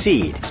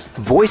 succeed.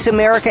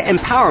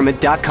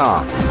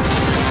 VoiceAmericaEmpowerment.com.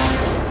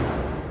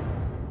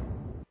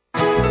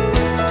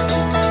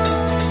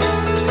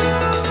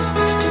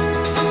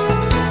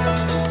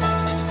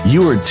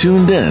 You are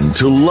tuned in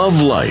to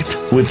Love Light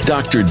with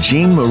Dr.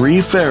 Jean Marie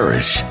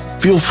Farish.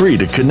 Feel free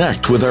to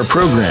connect with our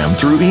program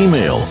through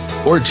email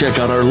or check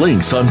out our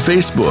links on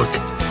Facebook.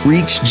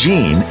 Reach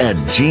Jean at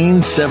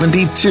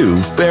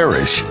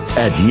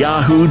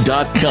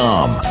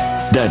Jean72Farish@yahoo.com.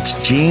 That's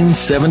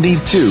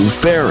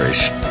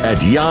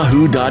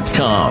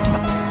Jean72Farish@yahoo.com.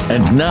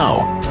 And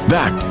now,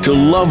 back to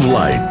Love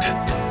Light.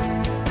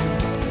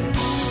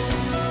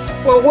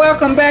 Well,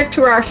 welcome back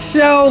to our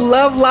show,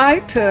 Love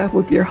Light,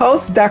 with your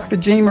host, Dr.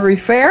 Jean Marie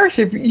Farish.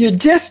 If you're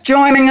just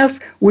joining us,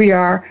 we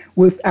are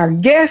with our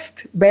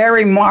guest,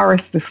 Barre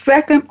Morris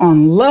II,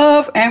 on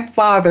love and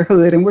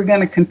fatherhood, and we're going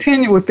to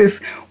continue with this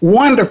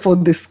wonderful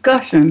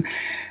discussion.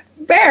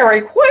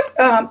 Barre, what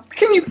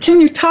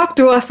can you talk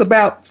to us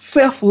about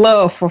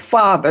self-love for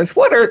fathers?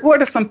 What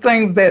are some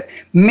things that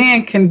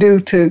men can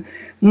do to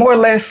more or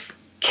less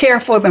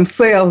care for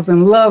themselves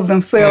and love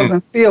themselves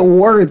and feel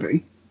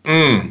worthy?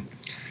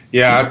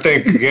 Yeah, I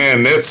think,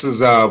 again, this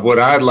is what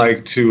I'd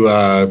like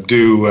to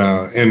do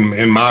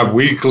in my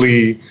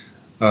weekly,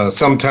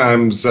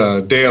 sometimes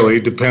daily,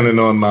 depending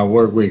on my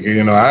work week.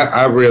 You know,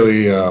 I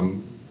really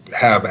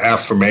have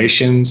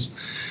affirmations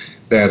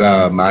that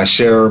I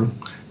share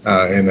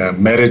and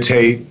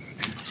meditate.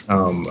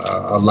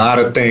 A lot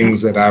of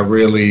things that I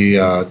really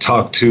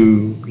talked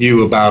to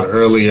you about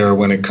earlier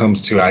when it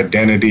comes to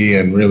identity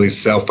and really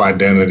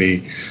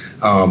self-identity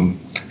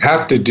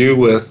have to do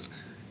with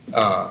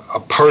a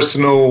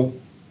personal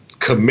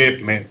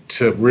commitment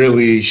to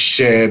really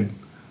shed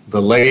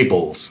the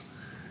labels.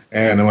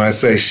 And when I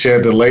say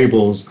shed the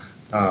labels,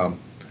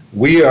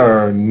 we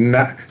are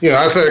not,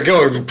 I think,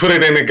 put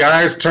it in a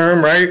guy's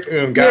term, right?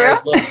 And guys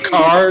love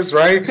cars,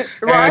 right?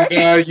 Right.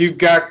 And you've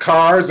got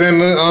cars,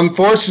 and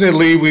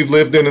unfortunately, we've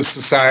lived in a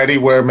society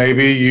where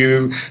maybe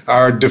you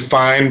are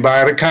defined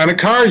by the kind of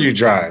car you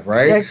drive,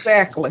 right?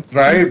 Exactly.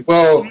 Right?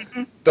 Well,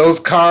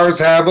 those cars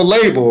have a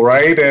label,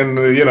 right? And,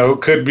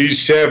 could be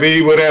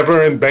Chevy,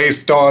 whatever, and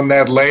based on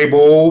that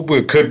label,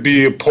 it could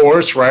be a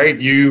Porsche, right?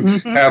 You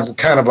have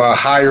kind of a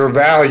higher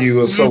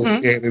value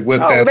associated with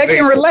that they label.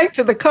 Can relate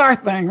to the car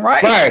thing,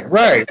 right?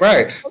 Right.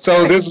 Okay.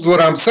 So this is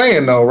what I'm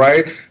saying, though,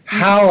 right?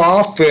 How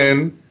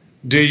often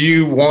do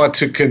you want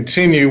to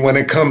continue when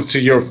it comes to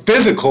your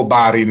physical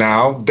body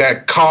now,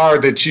 that car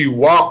that you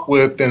walk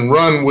with and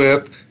run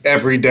with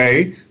every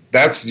day?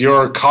 That's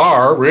your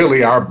car,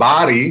 really, our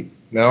body.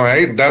 All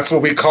right, that's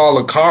what we call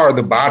a car,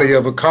 the body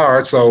of a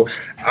car. So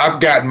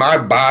I've got my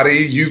body,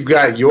 you've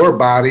got your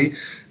body.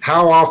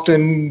 How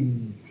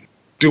often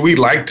do we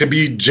like to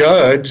be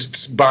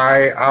judged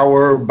by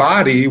our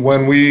body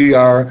when we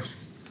are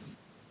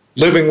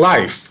living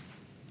life,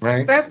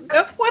 right?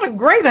 That's what a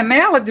great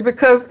analogy,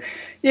 because,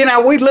 you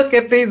know, we look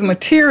at these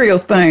material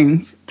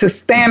things to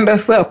stand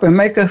us up and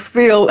make us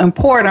feel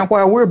important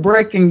while we're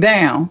breaking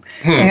down.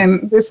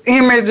 And this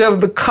image of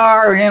the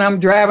car, and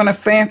I'm driving a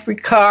fancy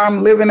car,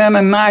 I'm living in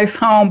a nice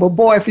home, but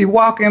boy, if you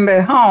walk in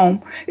that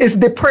home, it's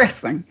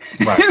depressing.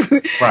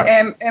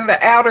 Right. And the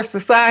outer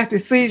society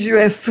sees you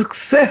as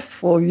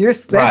successful.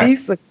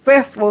 He's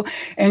successful,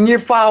 and you're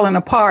falling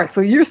apart.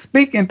 So you're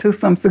speaking to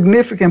some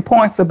significant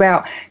points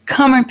about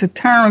coming to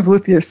terms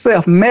with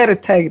yourself,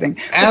 meditating,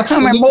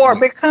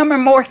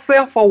 becoming more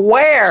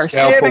self-aware,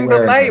 shedding the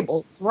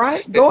labels.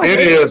 Right? Go ahead.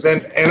 It is,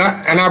 and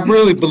I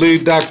really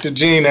believe, Dr.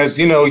 Jean, as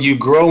you know, you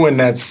grow in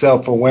that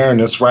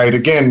self-awareness, right?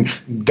 Again,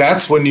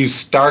 that's when you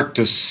start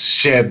to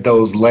shed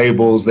those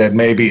labels that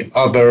maybe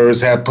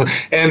others have put.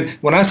 And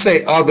when I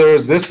say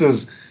others, this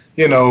is,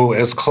 you know,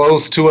 as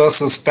close to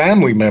us as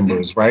family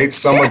members, right?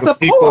 Some of the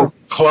people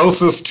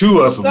closest to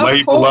us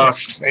label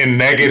us in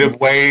negative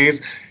ways.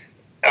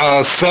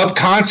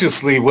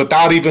 Subconsciously,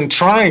 without even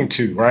trying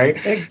to, right?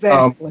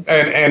 Exactly.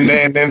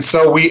 And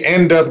so we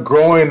end up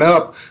growing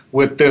up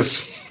with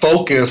this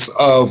focus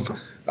of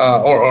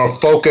or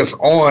focus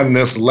on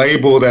this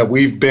label that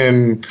we've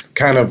been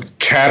kind of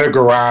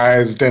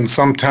categorized and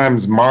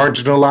sometimes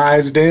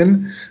marginalized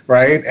in,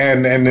 right?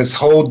 And this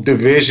whole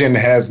division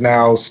has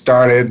now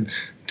started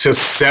to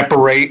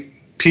separate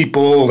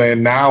people,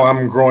 and now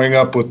I'm growing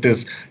up with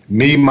this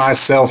me,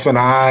 myself, and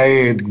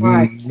I,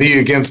 me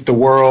against the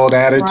world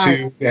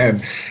attitude,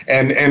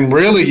 and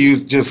really you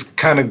just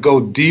kind of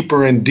go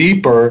deeper and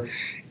deeper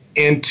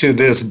into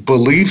this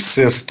belief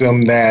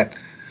system that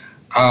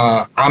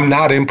I'm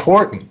not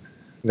important,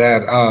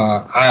 that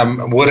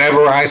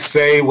whatever I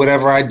say,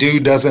 whatever I do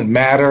doesn't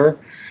matter,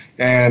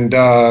 and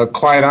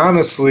quite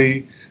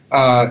honestly,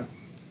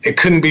 it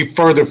couldn't be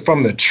further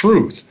from the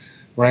truth.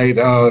 Right?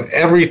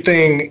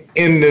 Everything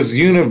in this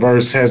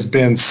universe has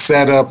been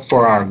set up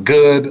for our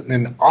good,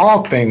 and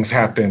all things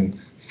happen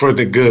for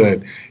the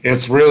good.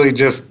 It's really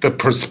just the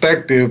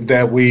perspective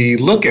that we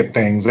look at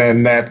things,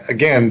 and that,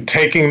 again,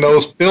 taking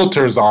those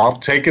filters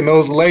off, taking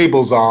those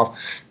labels off,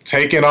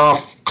 taking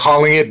off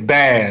calling it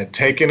bad,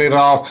 taking it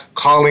off,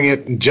 calling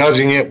it,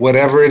 judging it,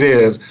 whatever it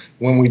is.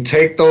 When we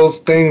take those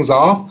things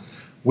off,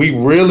 we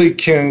really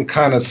can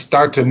kind of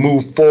start to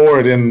move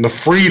forward in the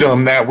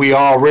freedom that we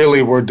all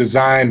really were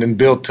designed and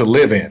built to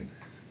live in.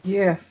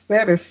 Yes,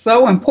 that is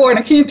so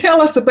important. Can you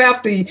tell us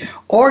about the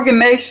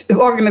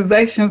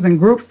organizations and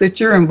groups that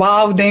you're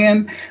involved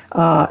in?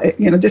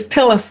 Just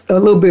tell us a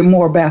little bit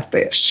more about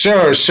that.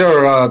 Sure.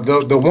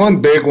 The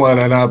one big one,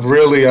 and I've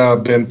really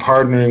been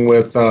partnering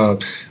with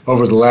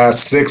over the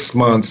last 6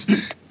 months,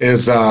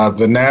 is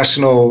the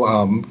National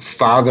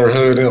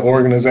Fatherhood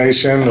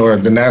Organization, or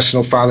the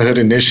National Fatherhood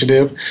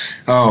Initiative,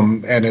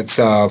 and it's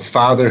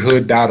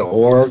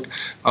fatherhood.org.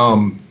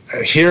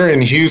 Here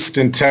in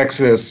Houston,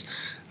 Texas,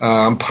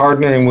 I'm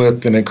partnering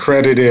with an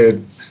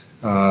accredited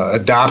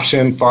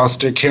adoption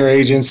foster care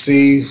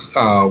agency.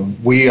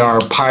 We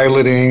are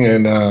piloting,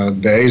 and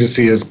the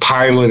agency is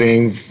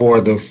piloting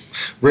for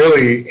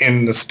really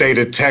in the state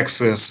of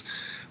Texas,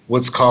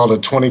 what's called a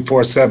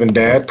 24/7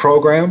 dad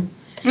program.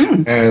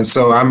 And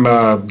so I'm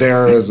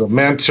there as a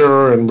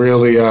mentor and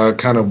really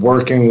kind of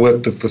working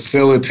with the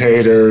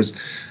facilitators,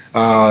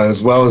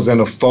 as well as in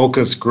a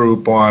focus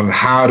group on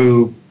how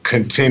to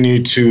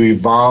continue to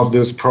evolve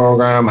this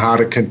program, how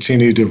to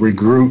continue to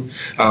recruit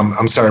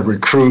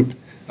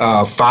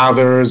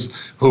fathers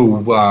who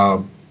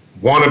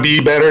want to be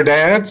better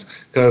dads,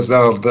 because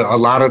a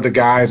lot of the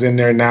guys in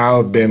there now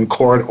have been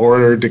court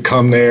ordered to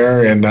come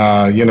there, and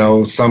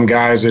some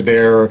guys are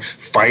there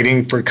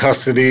fighting for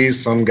custody,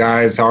 some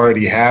guys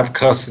already have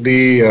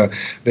custody.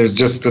 There's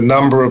just a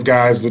number of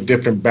guys with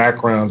different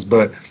backgrounds,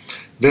 but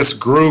this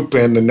group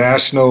and the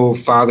National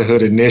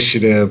Fatherhood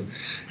Initiative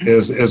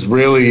is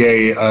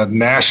really a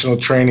national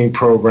training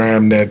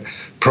program that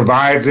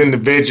provides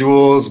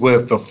individuals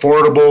with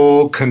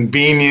affordable,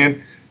 convenient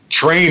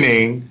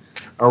training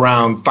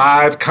around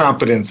 5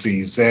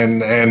 competencies.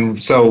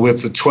 And so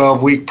it's a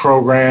 12-week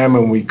program,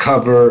 and we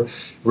cover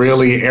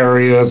really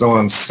areas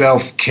on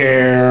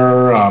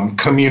self-care,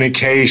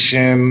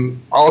 communication,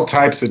 all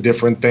types of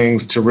different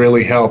things to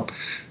really help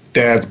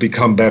dads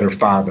become better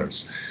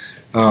fathers.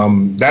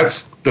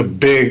 That's the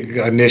big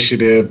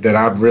initiative that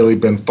I've really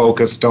been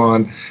focused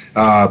on.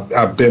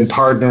 I've been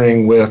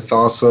partnering with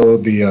also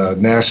the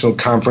National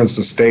Conference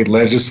of State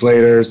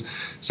Legislators.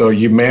 So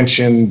you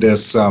mentioned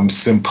this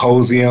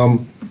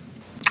symposium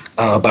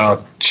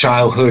about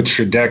childhood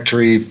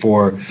trajectory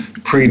for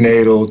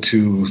prenatal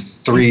to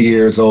 3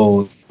 years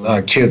old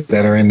kids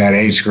that are in that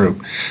age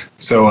group.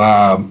 So,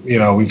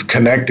 we've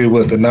connected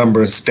with a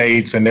number of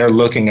states, and they're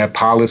looking at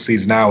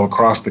policies now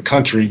across the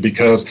country,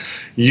 because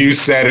you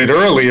said it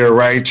earlier,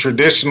 right?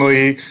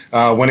 Traditionally,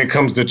 when it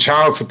comes to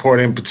child support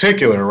in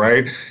particular,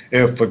 right?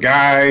 If a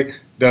guy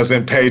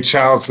doesn't pay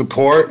child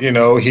support,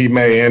 he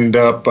may end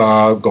up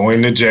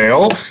going to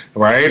jail,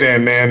 right?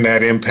 And then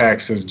that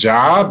impacts his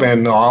job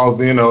and all,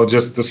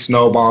 just the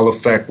snowball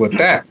effect with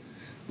that.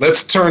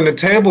 Let's turn the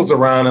tables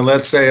around and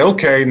let's say,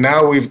 okay,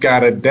 now we've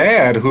got a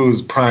dad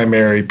who's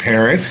primary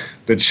parent.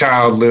 The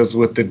child lives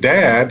with the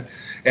dad,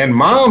 and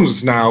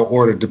mom's now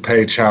ordered to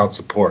pay child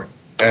support.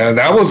 And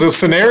that was a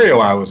scenario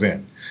I was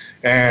in.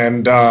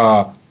 And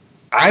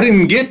I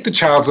didn't get the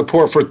child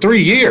support for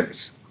 3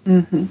 years.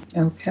 Mm-hmm.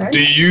 Okay.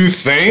 Do you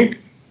think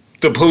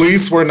the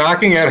police were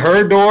knocking at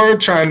her door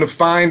trying to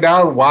find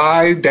out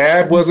why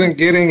dad wasn't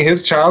getting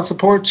his child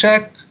support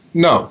check?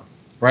 No.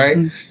 Right?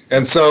 Mm-hmm.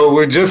 And so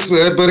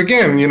but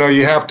again,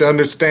 you have to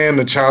understand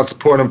the Child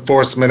Support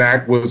Enforcement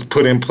Act was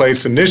put in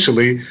place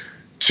initially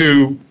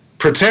to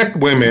protect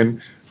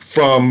women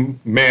from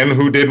men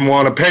who didn't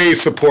want to pay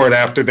support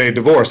after they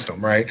divorced them,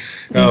 right?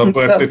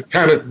 But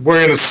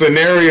we're in a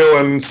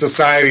scenario in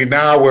society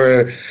now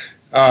where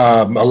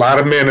a lot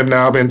of men have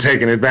now been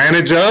taken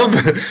advantage of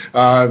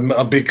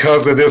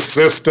because of this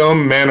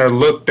system. Men are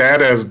looked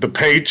at as the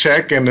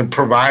paycheck and the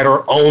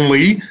provider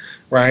only.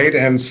 Right.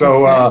 And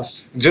so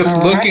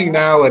looking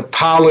now at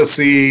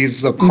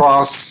policies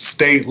across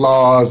state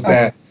laws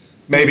that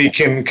maybe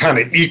can kind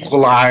of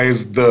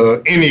equalize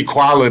the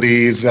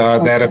inequalities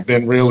that have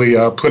been really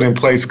put in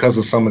place because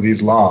of some of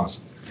these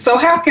laws. So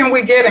how can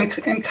we get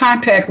in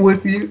contact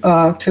with you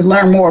to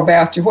learn more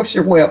about you? What's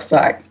your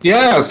website?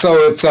 Yeah, so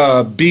it's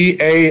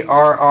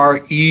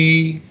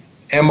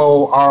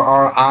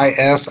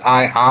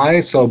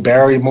BarreMorrisii, so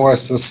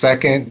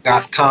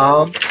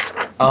BarreMorris2.com.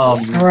 All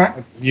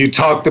right. You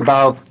talked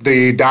about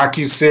the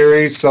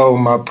docuseries, so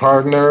my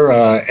partner,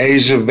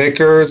 Asia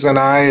Vickers, and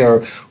I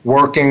are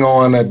working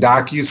on a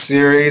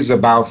docuseries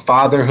about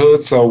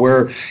fatherhood. So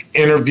we're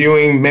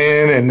interviewing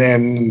men and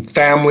then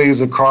families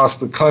across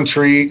the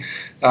country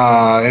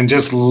and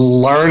just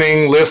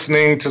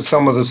listening to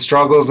some of the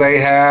struggles they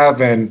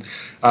have and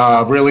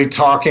really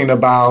talking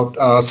about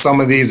some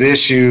of these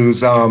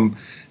issues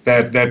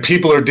that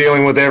people are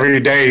dealing with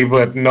every day,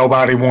 but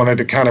nobody wanted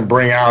to kind of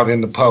bring out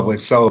in the public.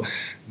 So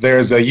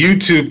there's a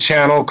YouTube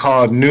channel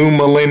called New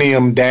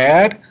Millennium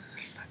Dad,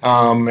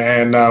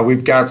 and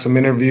we've got some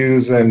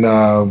interviews and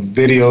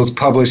videos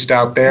published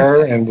out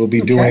there, and we'll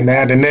be doing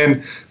that. And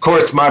then, of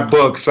course, my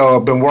book. So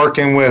I've been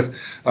working with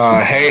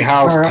Hay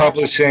House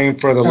Publishing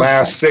for the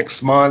last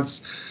 6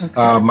 months.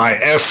 My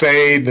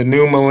essay, The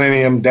New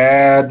Millennium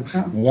Dad,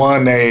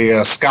 won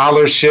a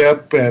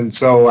scholarship, and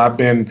so I've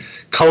been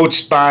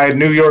coached by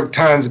New York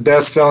Times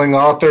bestselling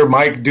author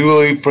Mike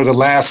Dooley for the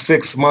last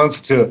 6 months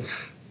to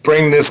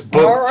bring this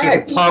book to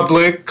the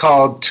public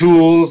called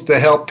Tools to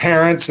Help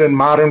Parents and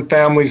Modern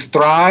Families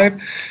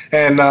Thrive.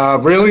 And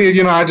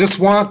really, I just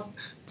want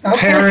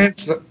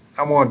parents,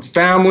 I want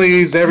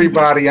families,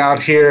 everybody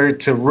out here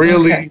to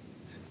really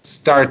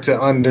start to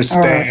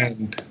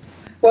understand.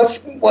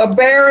 Well,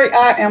 Barre,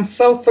 I am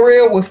so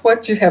thrilled with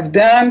what you have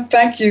done.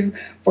 Thank you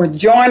for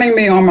joining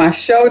me on my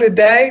show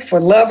today for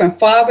Love and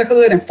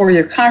Fatherhood and for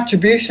your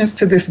contributions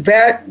to this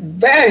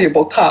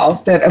valuable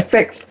cause that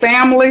affects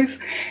families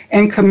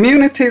and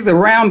communities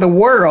around the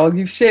world.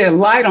 You've shed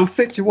light on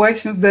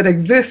situations that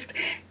exist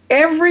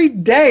every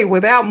day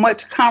without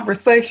much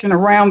conversation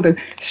around the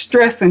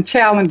stress and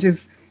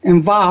challenges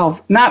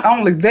involved. Not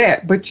only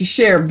that, but you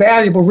share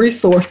valuable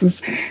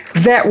resources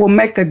that will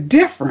make a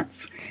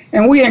difference.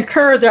 And we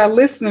encourage our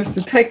listeners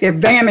to take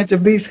advantage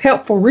of these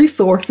helpful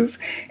resources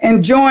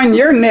and join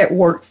your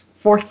networks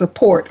for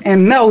support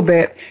and know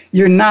that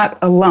you're not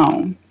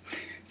alone.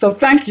 So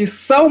thank you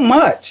so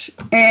much.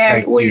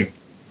 And thank you.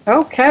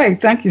 Okay,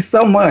 thank you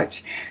so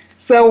much.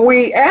 So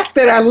we ask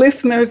that our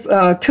listeners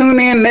tune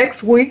in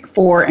next week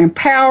for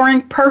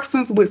Empowering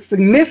Persons with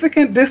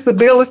Significant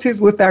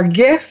Disabilities with our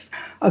guest,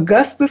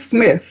 Augusta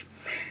Smith.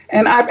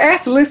 And I've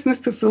asked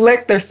listeners to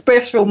select their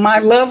special My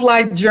Love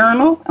Light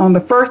journal. On the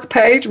first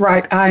page,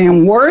 write, I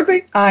am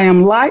worthy, I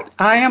am light,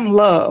 I am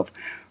love.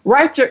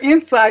 Write your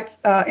insights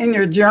in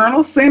your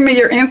journal. Send me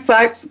your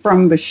insights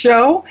from the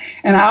show.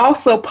 And I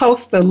also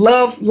post the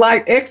Love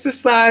Light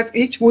exercise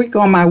each week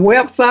on my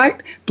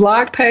website,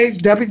 blog page,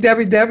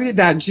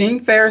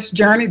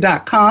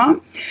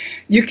 www.jeanferrisjourney.com.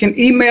 You can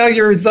email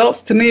your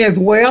results to me as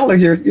well, or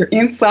your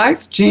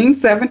insights,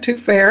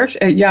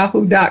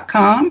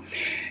 jean72farish@yahoo.com.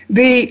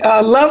 The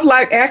Love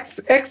Light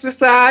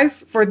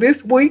exercise for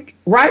this week,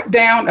 write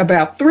down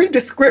about 3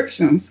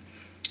 descriptions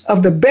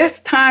of the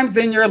best times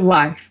in your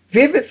life.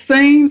 Vivid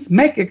scenes,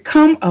 make it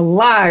come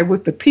alive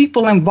with the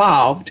people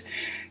involved.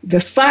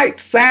 The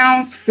sights,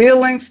 sounds,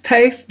 feelings,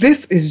 tastes,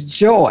 this is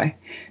joy.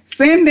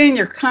 Send in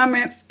your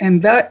comments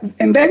and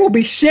they will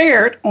be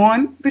shared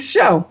on the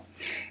show.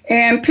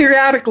 And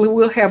periodically,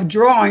 we'll have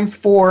drawings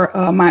for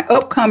my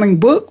upcoming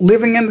book,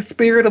 Living in the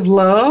Spirit of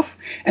Love,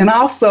 and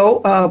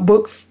also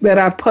books that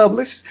I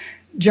published,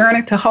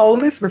 Journey to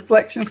Wholeness,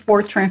 Reflections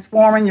for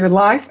Transforming Your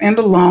Life, and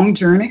The Long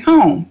Journey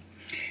Home.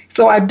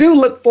 So I do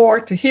look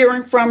forward to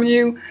hearing from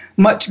you.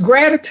 Much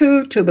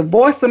gratitude to the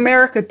Voice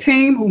America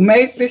team who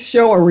made this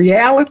show a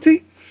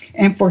reality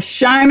and for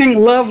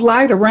shining love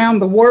light around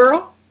the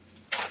world.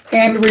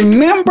 And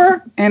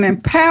remember, an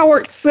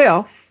empowered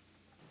self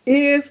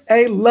is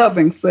a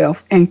loving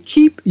self. And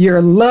keep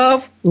your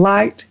love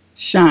light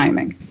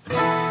shining.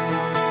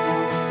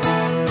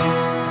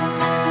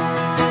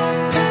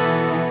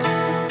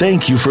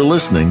 Thank you for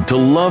listening to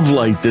Love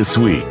Light this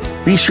week.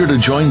 Be sure to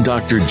join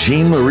Dr.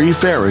 Jean Marie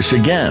Farish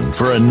again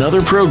for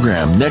another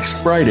program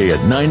next Friday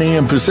at 9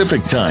 a.m.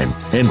 Pacific Time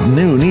and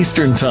noon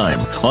Eastern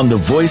Time on the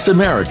Voice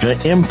America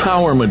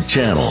Empowerment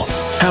Channel.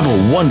 Have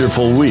a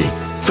wonderful week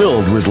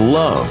filled with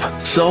love,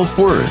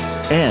 self-worth,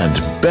 and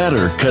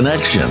better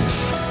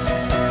connections.